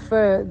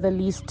prefer the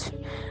least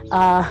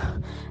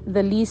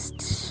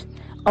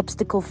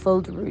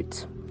obstacle-filled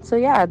route. So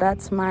yeah,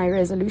 that's my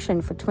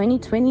resolution for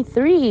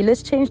 2023.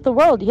 Let's change the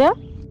world, yeah?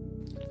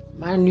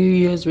 My New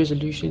Year's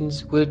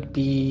resolutions would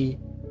be,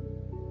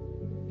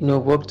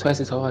 work twice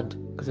as hard,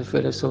 because I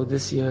feel as so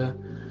this year,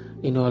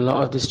 a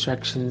lot of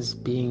distractions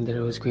being that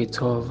I was grade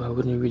 12, I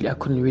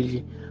couldn't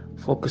really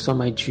focus on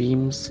my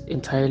dreams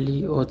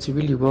entirely or to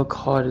really work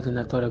harder than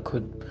I thought I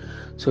could.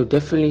 So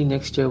definitely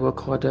next year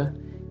work harder,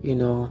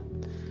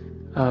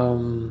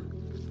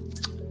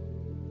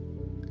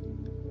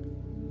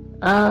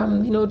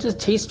 just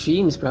chase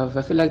dreams, bro.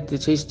 I feel like to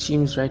chase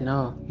dreams right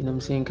now, you know what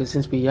I'm saying? Because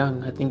since we're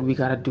young, I think we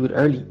gotta do it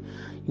early,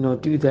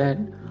 do that.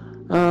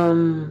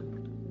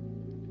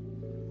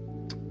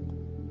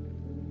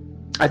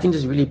 I think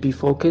just really be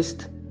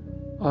focused.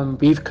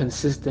 Be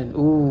consistent.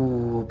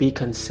 Ooh, be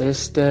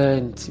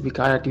consistent. We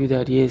gotta do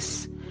that.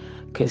 Yes,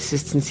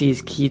 consistency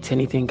is key to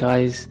anything,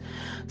 guys.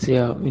 So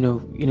yeah,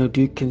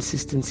 do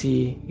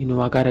consistency.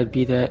 I gotta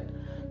be that.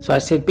 So I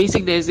said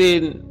basically, as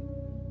in,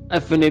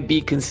 I'm gonna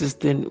be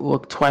consistent,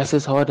 work twice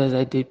as hard as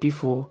I did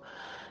before,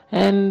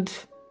 and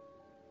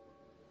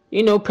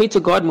pray to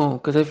God more,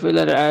 because I feel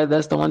that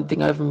that's the one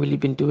thing I haven't really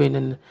been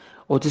doing,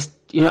 or just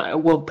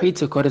pray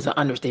to God is an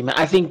understatement.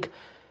 I think,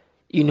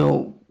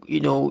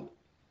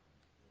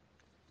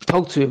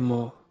 talk to him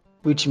more,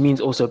 which means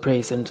also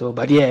pray central.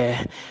 But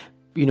yeah,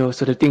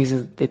 so the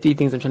three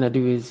things I'm trying to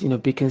do is,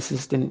 be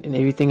consistent in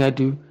everything I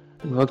do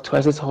and work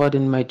twice as hard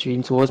in my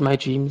dreams, towards my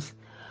dreams,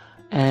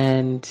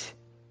 and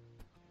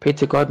pray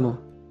to God more.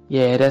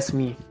 Yeah, that's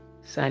me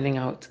signing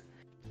out.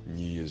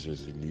 New Year's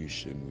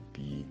resolution would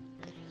be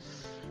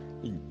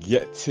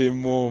getting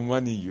more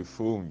money, you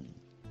feel me?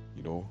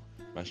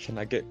 I'm trying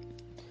to get,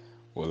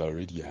 well, I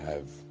already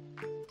have,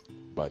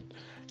 but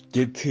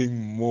getting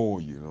more,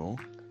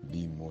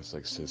 being more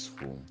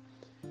successful.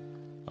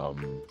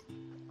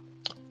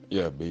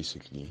 Yeah,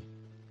 basically.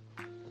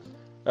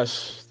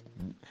 That's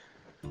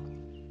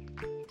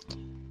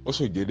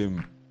also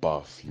getting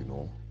buff,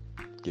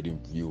 getting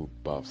real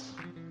buff.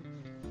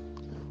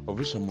 Of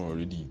which I'm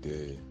already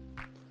there.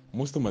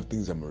 Most of my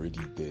things I'm already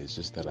there. It's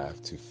just that I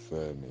have to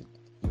firm it,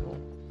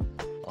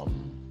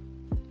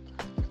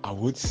 I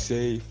would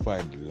say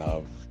find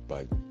love,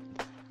 but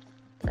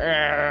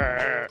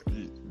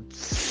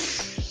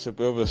it's a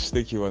bit of a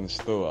sticky one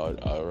still.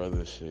 I'd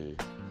rather say,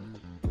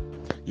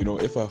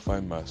 if I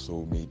find my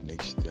soulmate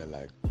next year,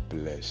 like,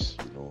 bless,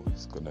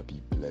 it's gonna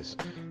be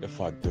blessed.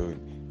 If I don't,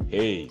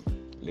 hey,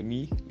 let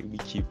me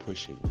keep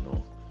pushing,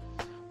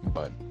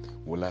 But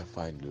will I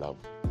find love?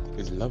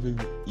 Is love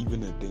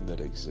even a thing that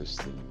exists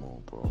anymore,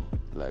 bro?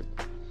 Like,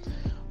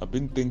 I've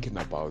been thinking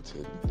about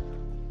it,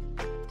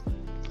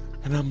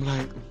 and I'm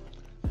like,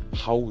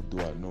 how do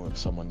I know if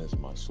someone is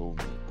my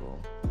soulmate, bro?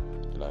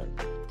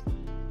 Like,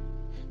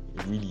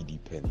 it really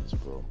depends,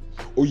 bro.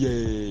 Oh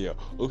yeah.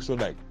 Also,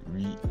 like,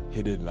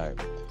 hitting like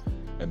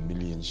 1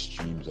 million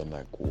streams on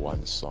like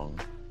one song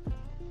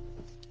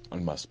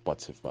on my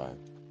Spotify.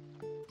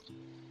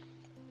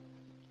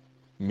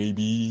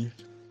 Maybe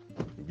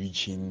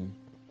reaching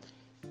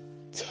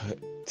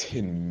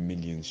 10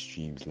 million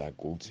streams like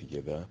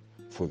altogether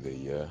for the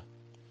year.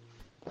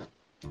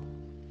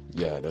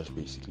 Yeah, that's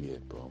basically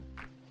it, bro.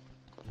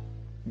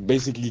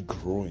 Basically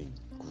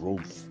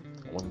growth.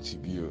 I want it to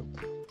be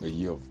a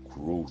year of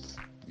growth,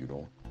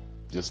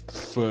 just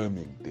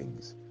firming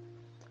things.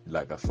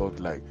 Like, I felt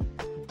like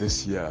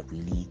this year I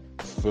really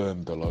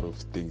firmed a lot of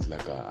things,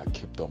 like I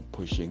kept on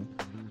pushing.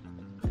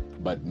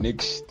 But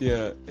next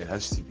year it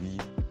has to be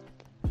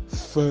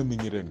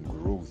firming it and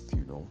growth,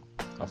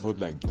 I felt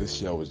like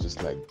this year I was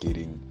just like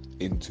getting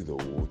into the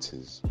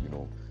waters,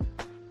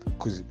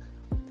 because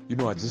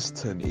I just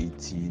turned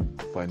 18,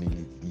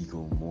 finally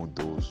legal, more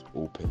doors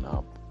open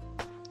up,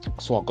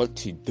 so I got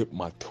to dip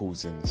my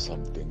toes in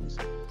some things.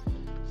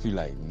 I feel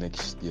like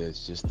next year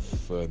is just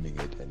firming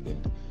it and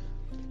then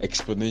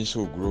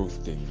exponential growth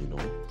thing,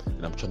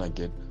 and I'm trying to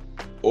get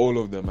all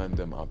of them and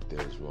them up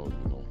there as well,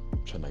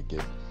 I'm trying to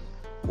get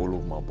all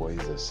of my boys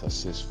as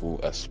successful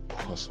as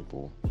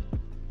possible,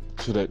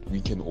 so that we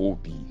can all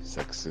be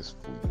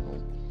successful,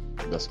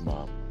 That's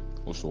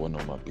also one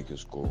of my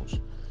biggest goals.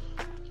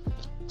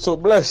 So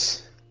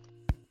bless.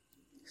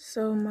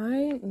 So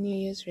my New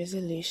Year's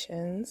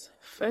resolutions,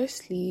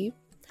 firstly,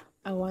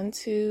 I want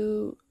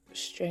to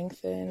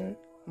strengthen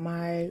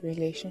my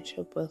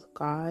relationship with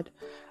God,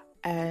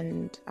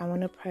 and I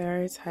want to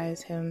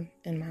prioritize Him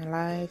in my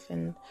life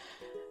and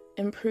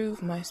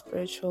improve my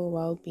spiritual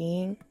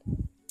well-being.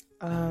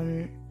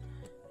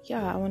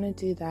 I want to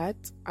do that.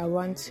 I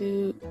want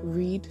to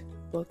read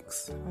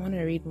books. I want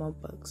to read more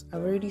books.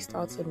 I've already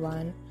started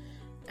one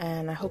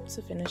and I hope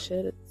to finish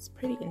it. It's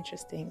pretty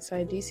interesting. So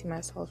I do see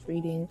myself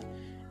reading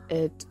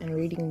it and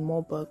reading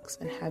more books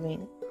and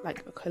having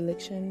like a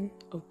collection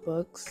of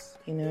books,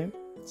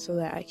 so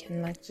that I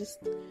can like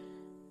just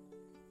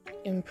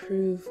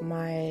improve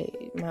my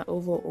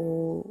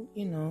overall,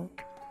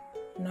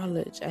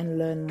 knowledge and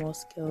learn more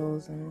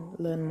skills and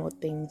learn more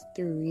things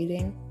through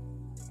reading.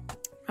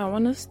 I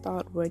want to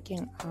start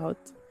working out.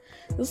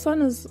 This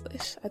one is,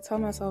 I tell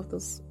myself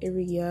this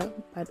every year,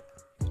 but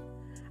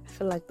I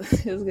feel like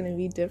this is going to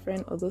be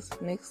different, or this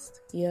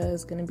next year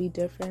is going to be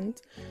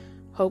different.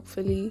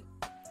 Hopefully,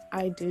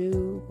 I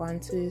do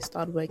want to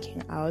start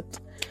working out.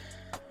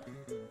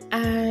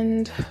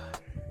 And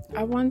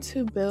I want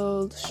to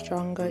build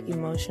stronger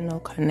emotional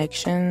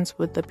connections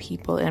with the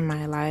people in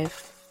my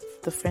life,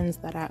 the friends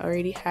that I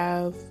already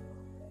have,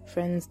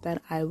 friends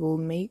that I will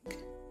make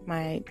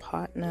my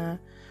partner.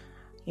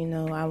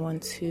 I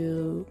want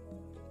to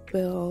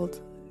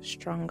build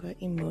stronger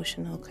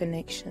emotional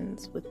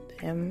connections with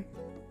them.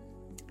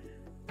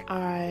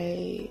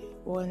 I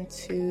want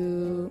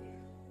to,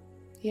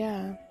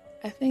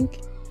 I think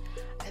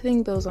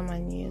those are my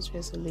New Year's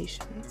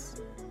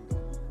resolutions.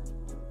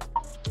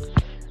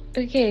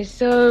 Okay,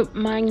 so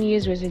my New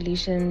Year's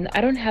resolution,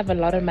 I don't have a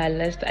lot on my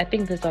list. I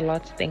think there's a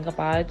lot to think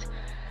about.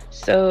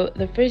 So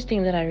the first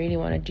thing that I really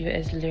want to do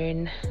is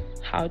learn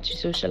how to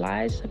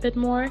socialize a bit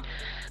more,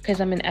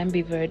 because I'm an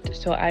ambivert,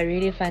 so I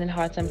really find it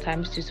hard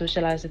sometimes to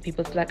socialize with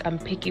people. It's like I'm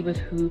picky with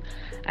who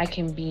I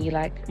can be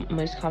like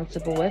most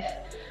comfortable with.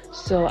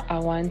 So I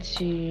want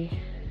to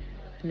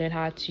learn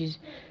how to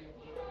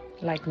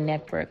like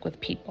network with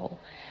people.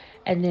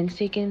 And then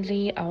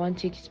secondly, I want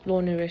to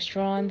explore new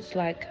restaurants.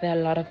 Like there are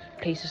a lot of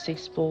places to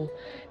explore.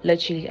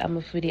 Literally, I'm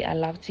a foodie. I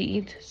love to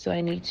eat, so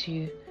I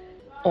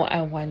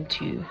want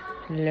to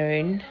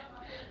learn.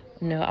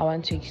 I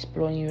want to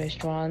explore new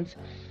restaurants.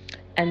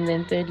 And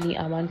then thirdly,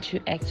 I want to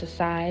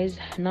exercise.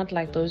 Not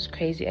like those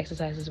crazy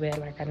exercises where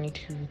like I need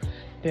to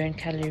burn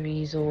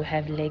calories or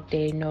have leg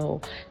day.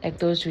 No, like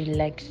those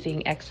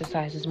relaxing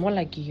exercises, more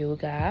like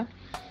yoga.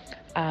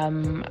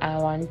 I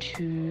want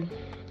to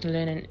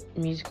learn a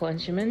musical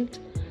instrument.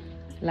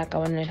 Like I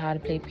want to learn how to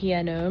play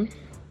piano.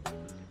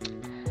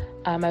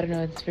 I don't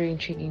know, it's very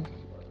intriguing,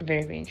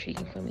 very, very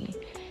intriguing for me.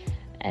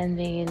 And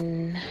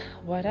then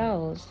what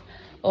else?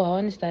 I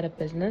want to start a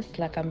business.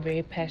 Like I'm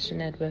very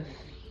passionate with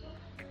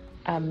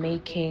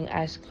making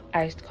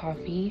iced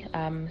coffee.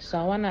 So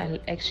I want to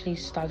actually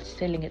start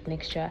selling it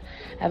next year.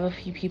 I have a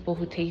few people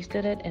who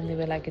tasted it and they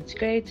were like, it's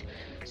great.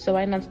 So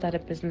why not start a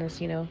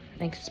business,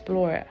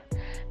 explore?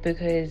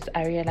 Because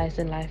I realized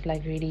in life,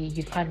 like really,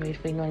 you can't wait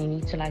for anyone. You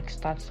need to like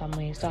start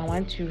somewhere. So I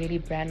want to really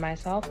brand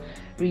myself.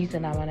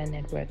 Reason I want to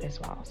network as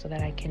well, so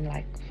that I can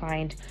like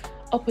find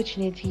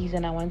opportunities,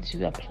 and I want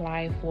to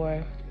apply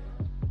for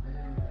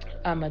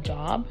a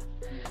job,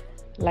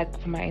 like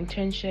for my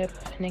internship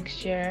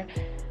next year.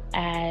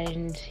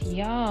 And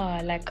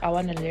like I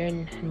want to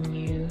learn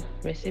new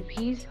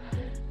recipes,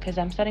 because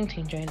I'm starting to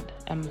enjoy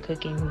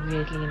cooking.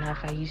 Weirdly enough,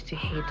 I used to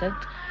hate it,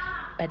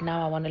 but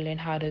now I want to learn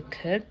how to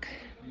cook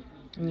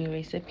new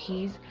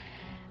recipes.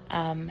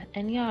 And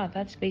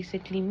that's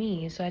basically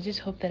me. So I just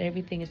hope that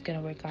everything is going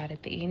to work out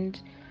at the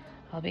end.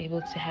 I'll be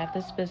able to have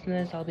this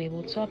business, I'll be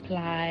able to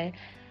apply,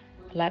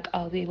 like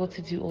I'll be able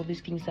to do all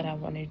these things that I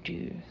want to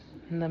do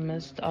in the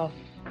midst of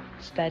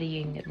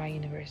studying at my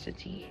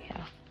university.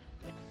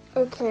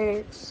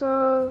 Okay,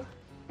 so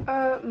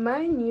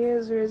my New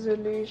Year's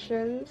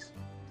resolutions,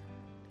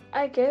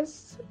 I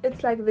guess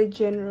it's like the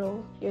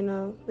general,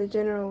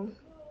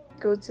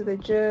 go to the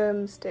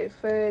gym, stay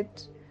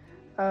fit,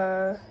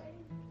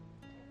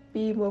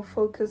 be more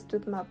focused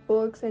with my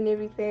books and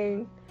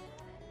everything,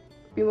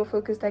 be more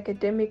focused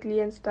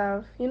academically and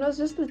stuff. It's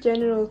just the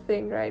general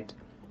thing, right?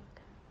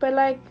 But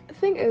like the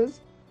thing is,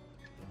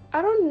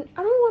 I don't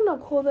want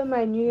to call them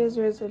my New Year's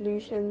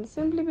resolutions,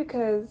 simply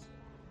because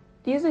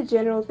these are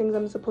general things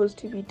I'm supposed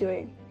to be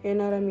doing. You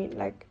know what I mean?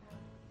 Like,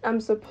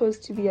 I'm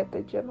supposed to be at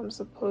the gym. I'm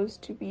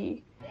supposed to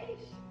be,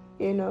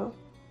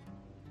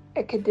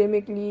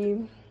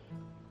 academically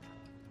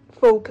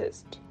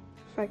focused,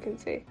 if I can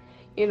say,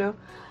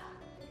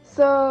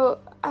 So,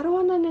 I don't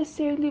want to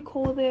necessarily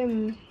call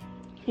them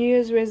New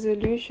Year's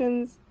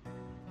resolutions,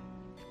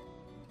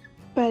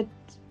 but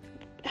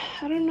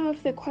I don't know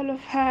if they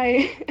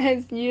qualify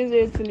as New Year's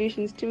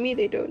resolutions. To me,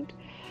 they don't.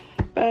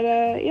 But,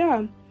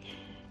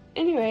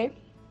 Anyway,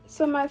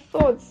 so my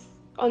thoughts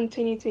on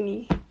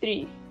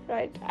 2023,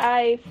 right?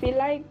 I feel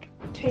like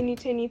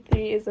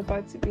 2023 is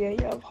about to be a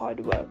year of hard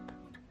work.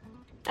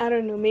 I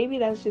don't know, maybe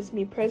that's just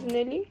me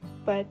personally,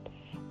 but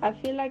I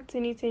feel like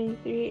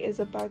 2023 is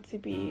about to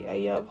be a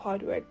year of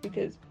hard work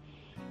because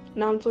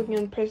now I'm talking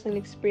on personal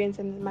experience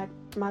and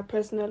my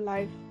personal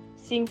life,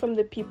 seeing from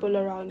the people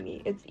around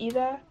me. It's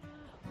either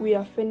we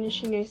are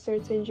finishing a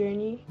certain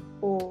journey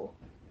or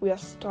we are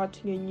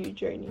starting a new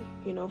journey.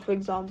 You know, for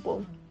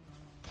example,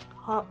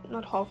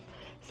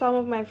 some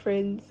of my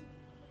friends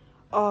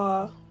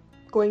are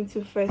going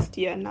to first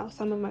year now.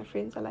 Some of my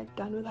friends are like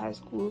done with high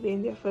school, they're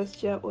in their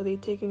first year, or they're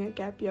taking a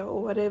gap year,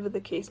 or whatever the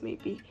case may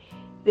be.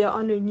 They're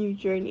on a new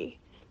journey,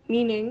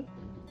 meaning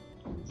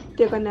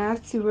they're gonna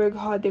have to work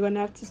hard. They're gonna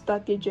have to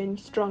start their journey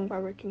strong by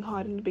working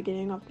hard in the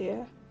beginning of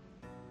their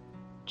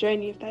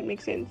journey, if that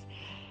makes sense.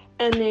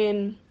 And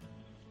then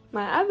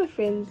my other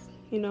friends,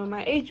 you know,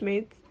 my age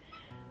mates,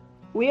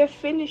 we are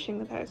finishing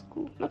with high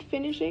school. Not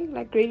finishing,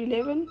 like grade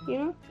 11, you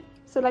know?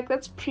 So, like,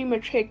 that's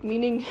pre-matric,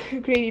 meaning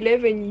grade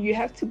 11, you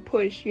have to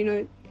push, you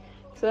know?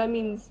 So that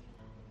means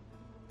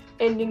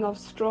ending of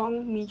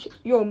strong,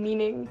 your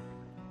meaning,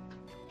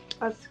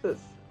 that's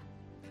this,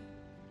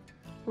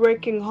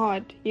 working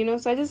hard, you know?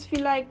 So I just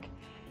feel like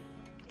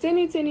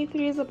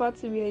 2023 is about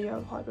to be a year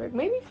of hard work.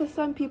 Maybe for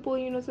some people,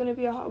 you know, it's going to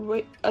be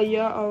a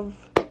year of,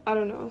 I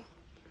don't know,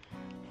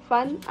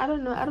 fun. I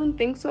don't know. I don't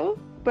think so.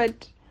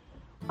 But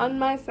on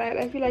my side,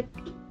 I feel like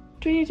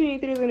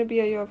 2023 is going to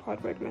be a year of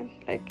hard work, man.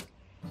 Like,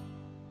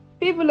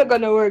 people are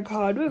going to work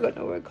hard. We're going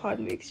to work hard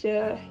next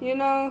year, you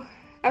know?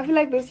 I feel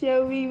like this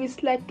year we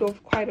slacked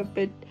off quite a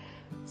bit.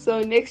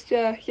 So next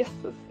year, yes,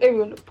 we're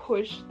going to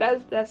push.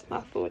 That's my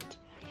thought.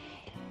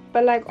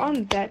 But, like,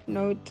 on that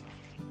note,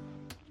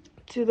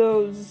 to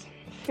those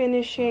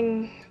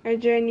finishing a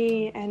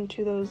journey and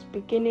to those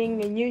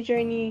beginning a new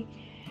journey,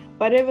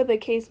 whatever the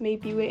case may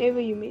be, wherever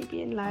you may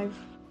be in life,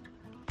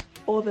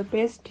 all the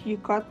best. You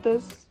got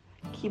this.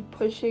 Keep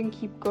pushing,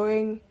 keep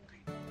going.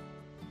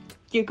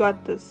 You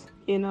got this,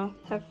 you know.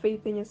 Have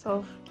faith in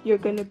yourself. You're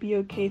gonna be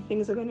okay.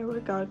 Things are gonna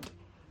work out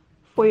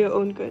for your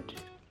own good.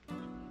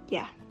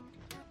 Yeah.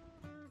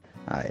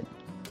 Alright,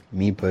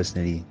 me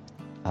personally,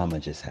 I'ma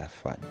just have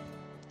fun.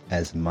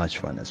 As much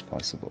fun as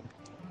possible.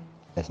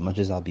 As much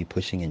as I'll be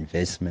pushing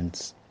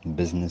investments,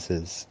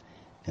 businesses,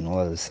 and all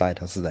of the side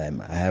hustles that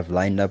I have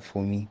lined up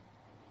for me,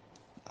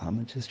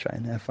 I'ma just try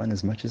and have fun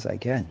as much as I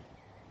can.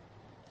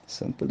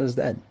 Simple as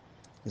that.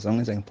 As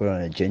long as I can put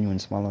on a genuine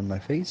smile on my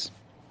face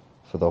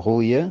for the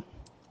whole year,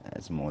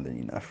 that's more than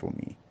enough for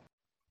me.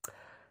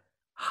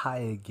 Hi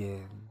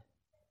again.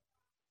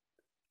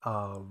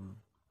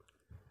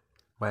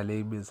 My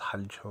name is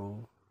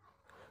Hancho,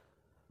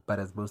 but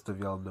as most of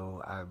y'all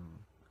know, I'm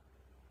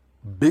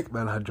Big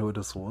Man Hancho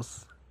the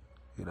Sauce.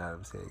 You know what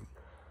I'm saying?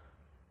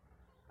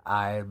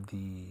 I am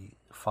the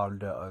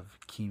founder of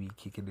Kiwi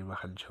Kicking in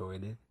Hancho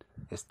in it,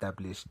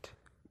 established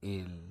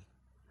in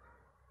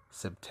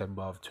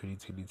September of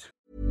 2022.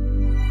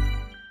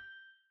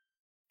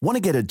 Want to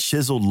get a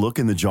chiseled look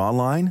in the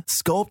jawline?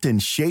 Sculpt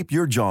and shape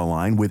your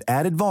jawline with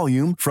added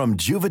volume from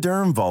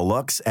Juvederm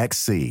Volux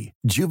XC.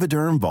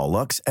 Juvederm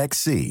Volux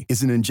XC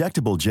is an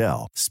injectable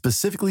gel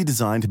specifically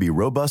designed to be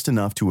robust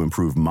enough to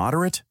improve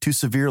moderate to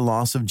severe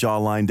loss of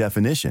jawline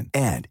definition.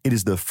 And it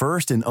is the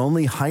first and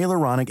only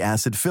hyaluronic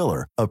acid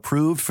filler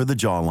approved for the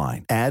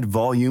jawline. Add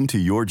volume to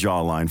your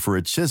jawline for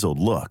a chiseled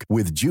look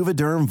with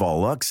Juvederm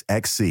Volux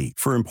XC.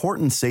 For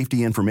important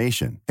safety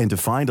information and to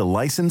find a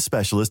licensed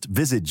specialist,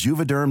 visit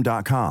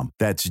juvederm.com.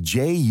 That's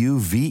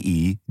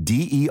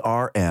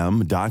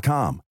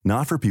JUVEDERM.com.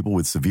 Not for people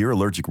with severe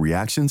allergic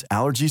reactions,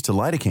 allergies to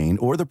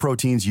lidocaine, or the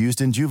proteins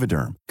used in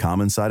Juvederm.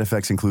 Common side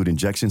effects include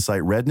injection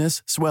site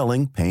redness,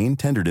 swelling, pain,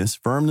 tenderness,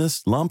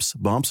 firmness, lumps,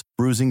 bumps,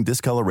 bruising,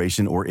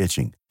 discoloration, or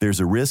itching. There's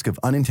a risk of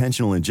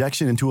unintentional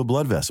injection into a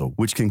blood vessel,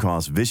 which can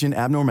cause vision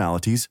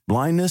abnormalities,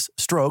 blindness,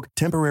 stroke,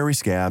 temporary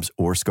scabs,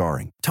 or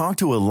scarring. Talk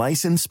to a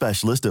licensed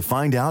specialist to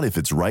find out if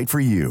it's right for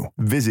you.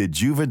 Visit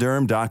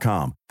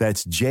Juvederm.com.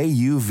 That's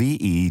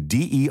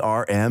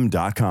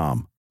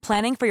JUVEDERM.com.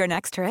 Planning for your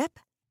next trip?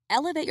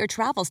 Elevate your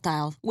travel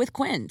style with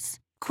Quince.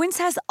 Quince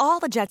has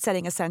all the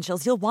jet-setting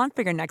essentials you'll want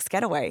for your next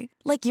getaway,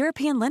 like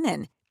European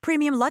linen,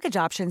 premium luggage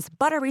options,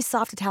 buttery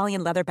soft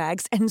Italian leather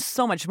bags, and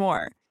so much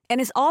more.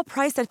 And is all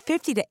priced at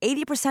 50 to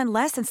 80%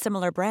 less than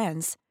similar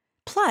brands.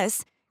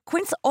 Plus,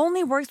 Quince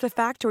only works with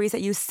factories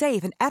that use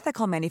safe and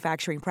ethical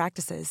manufacturing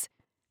practices.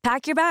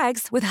 Pack your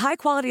bags with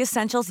high-quality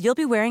essentials you'll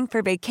be wearing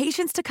for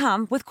vacations to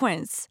come with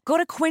Quince. Go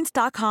to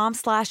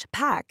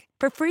quince.com/pack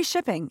for free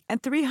shipping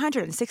and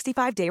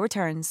 365-day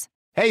returns.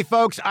 Hey,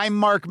 folks, I'm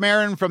Mark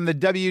Marin from the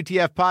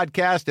WTF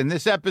Podcast, and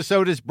this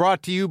episode is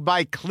brought to you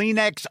by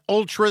Kleenex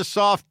Ultra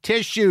Soft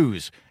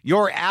Tissues,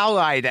 your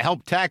ally to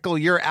help tackle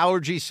your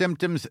allergy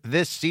symptoms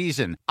this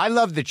season. I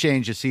love the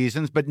change of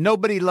seasons, but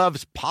nobody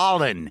loves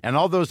pollen and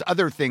all those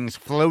other things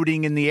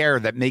floating in the air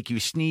that make you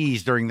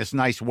sneeze during this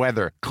nice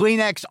weather.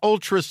 Kleenex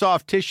Ultra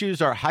Soft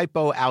Tissues are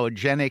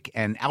hypoallergenic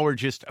and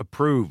allergist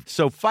approved,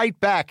 so fight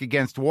back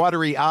against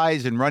watery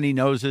eyes and runny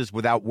noses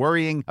without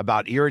worrying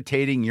about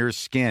irritating your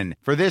skin.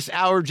 For this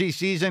allergy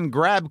season,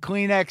 grab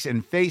Kleenex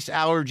and face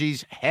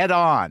allergies head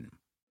on.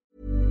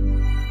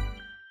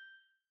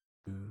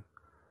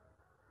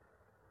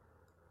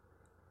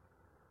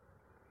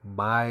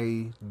 My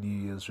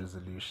New Year's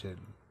resolution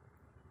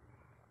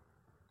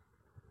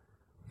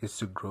is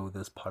to grow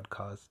this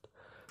podcast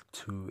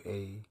to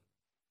a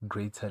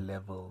greater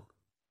level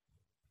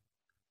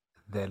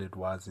than it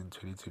was in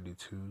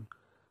 2022.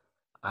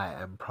 I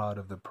am proud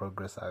of the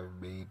progress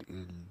I've made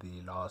in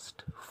the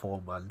last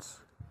 4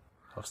 months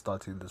of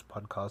starting this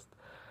podcast.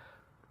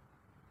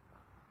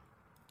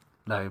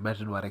 Now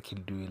imagine what I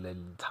can do in an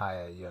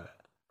entire year.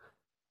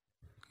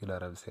 You know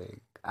what I'm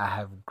saying? I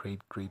have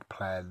great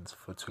plans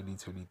for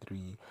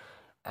 2023,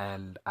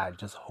 and I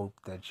just hope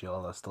that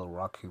y'all are still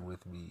rocking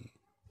with me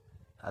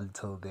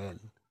until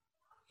then,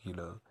 you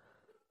know.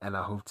 And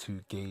I hope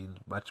to gain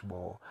much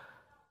more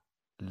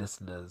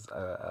listeners,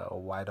 a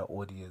wider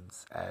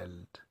audience,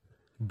 and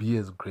be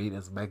as great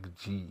as Mac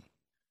G.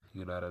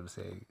 You know what I'm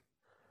saying?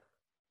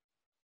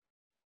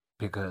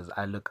 Because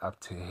I look up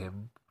to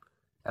him.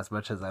 As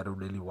much as I don't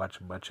really watch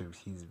much of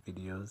his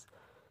videos,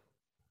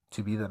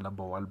 to be the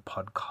number one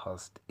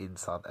podcast in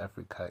South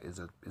Africa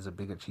is a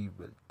big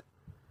achievement,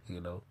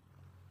 you know.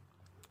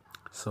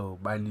 So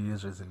my New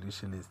Year's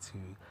resolution is to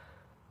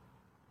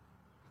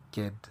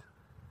get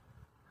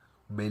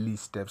many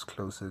steps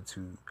closer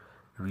to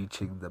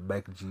reaching the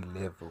Mac G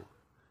level.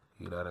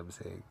 You know what I'm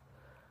saying?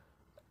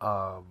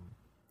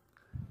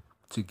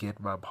 To get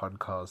my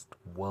podcast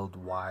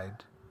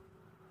worldwide,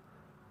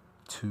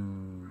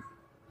 to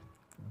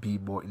be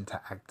more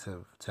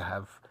interactive, to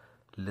have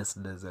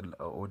listeners and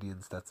an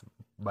audience that's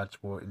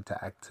much more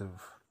interactive,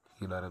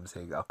 you know what I'm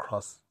saying,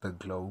 across the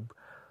globe.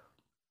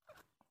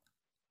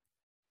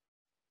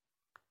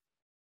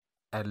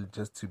 And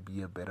just to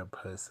be a better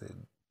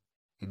person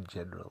in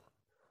general.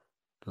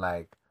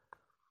 Like,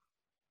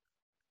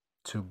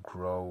 to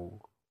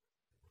grow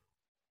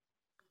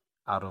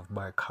out of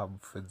my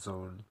comfort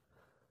zone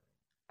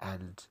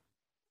and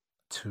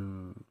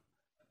to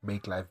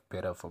make life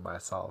better for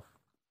myself.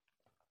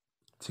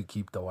 To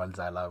keep the ones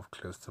I love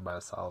close to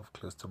myself,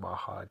 close to my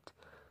heart,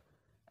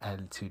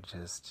 and to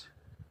just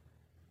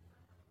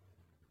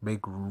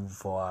make room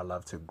for our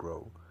love to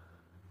grow.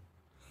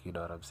 You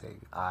know what I'm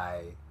saying?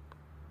 I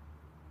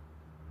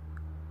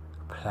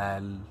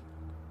plan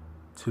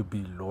to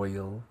be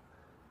loyal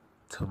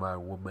to my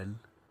woman.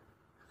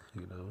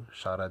 You know,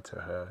 shout out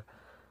to her.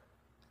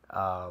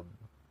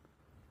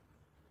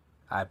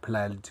 I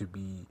plan to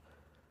be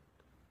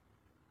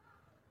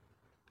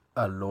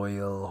a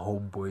loyal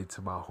homeboy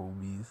to my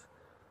homies.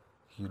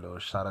 You know,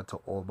 shout out to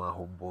all my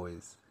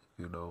homeboys.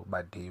 You know,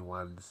 my day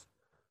ones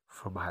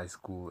from high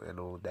school and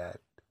all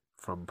that,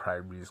 from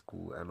primary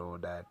school and all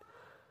that.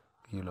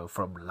 You know,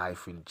 from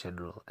life in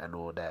general and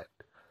all that.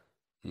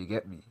 You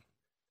get me?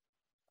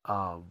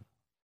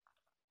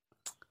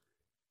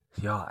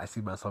 Yeah, I see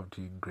myself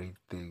doing great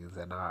things,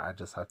 and I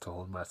just have to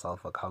hold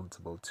myself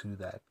accountable to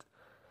that.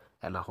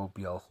 And I hope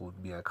y'all hold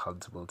me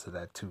accountable to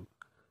that too.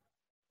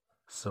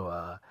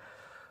 So,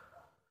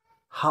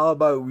 how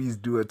about we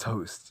do a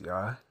toast,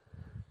 yeah?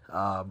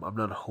 I'm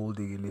not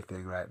holding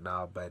anything right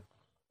now, but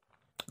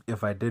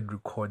if I did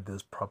record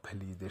this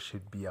properly, there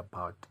should be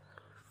about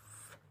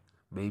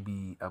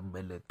maybe a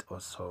minute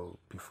or so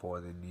before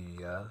the new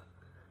year,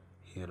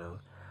 you know.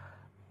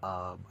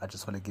 I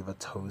just want to give a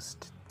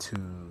toast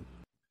to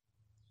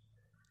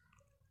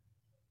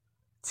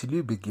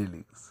new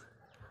beginnings,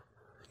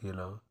 you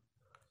know,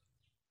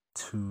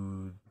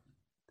 to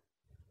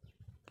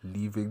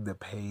leaving the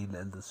pain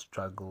and the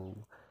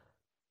struggle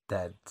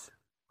that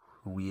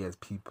we as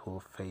people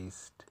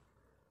faced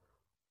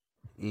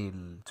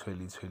in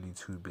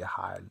 2022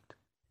 behind,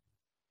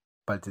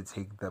 but to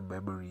take the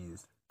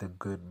memories, the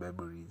good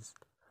memories,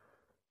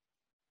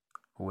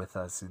 with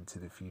us into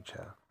the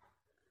future.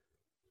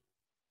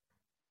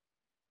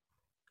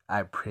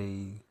 I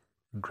pray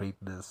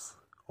greatness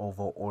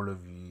over all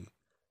of you.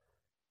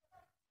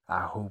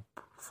 I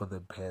hope for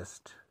the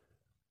best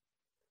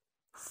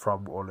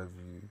from all of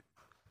you.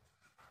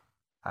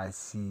 I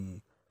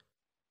see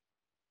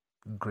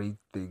great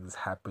things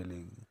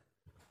happening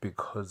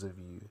because of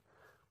you.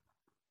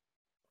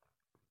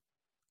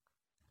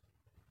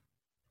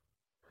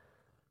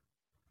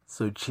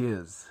 So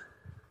cheers.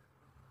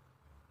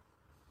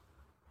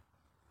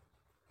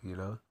 You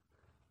know,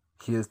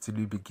 here's to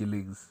new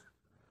beginnings,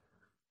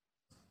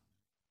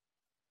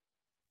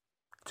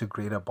 to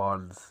greater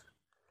bonds,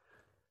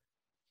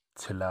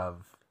 to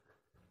love,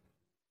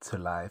 to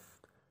life,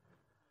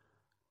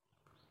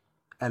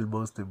 and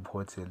most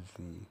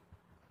importantly,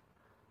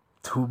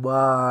 to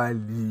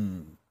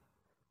money,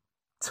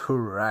 to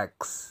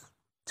racks,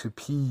 to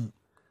P.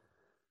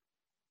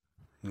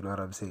 You know what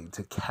I'm saying?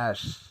 To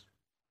cash,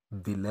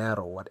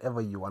 dinero,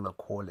 whatever you want to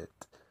call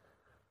it,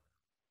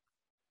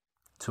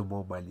 to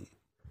more money.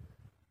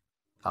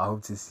 I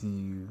hope to see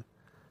you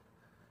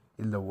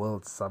in the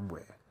world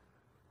somewhere.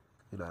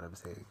 You know what I'm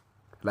saying?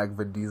 Like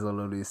Vin Diesel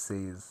always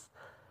says,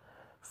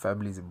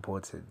 family is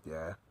important,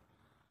 yeah?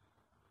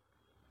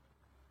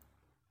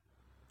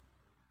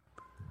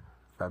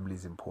 Family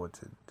is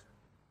important.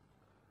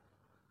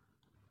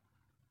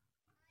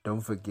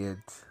 Don't forget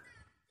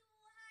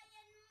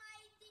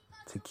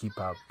to keep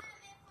up.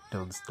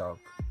 Don't stop.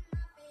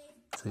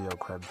 after you're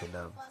cramping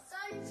up.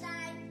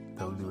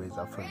 The only way is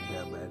up from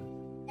here, man.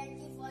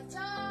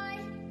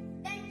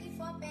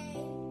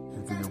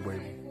 It's in a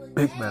way,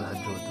 big man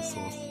Hunter with the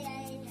sauce.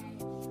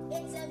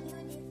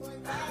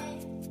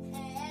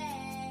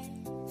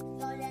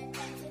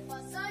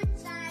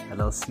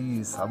 And I'll see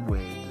you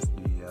somewhere in this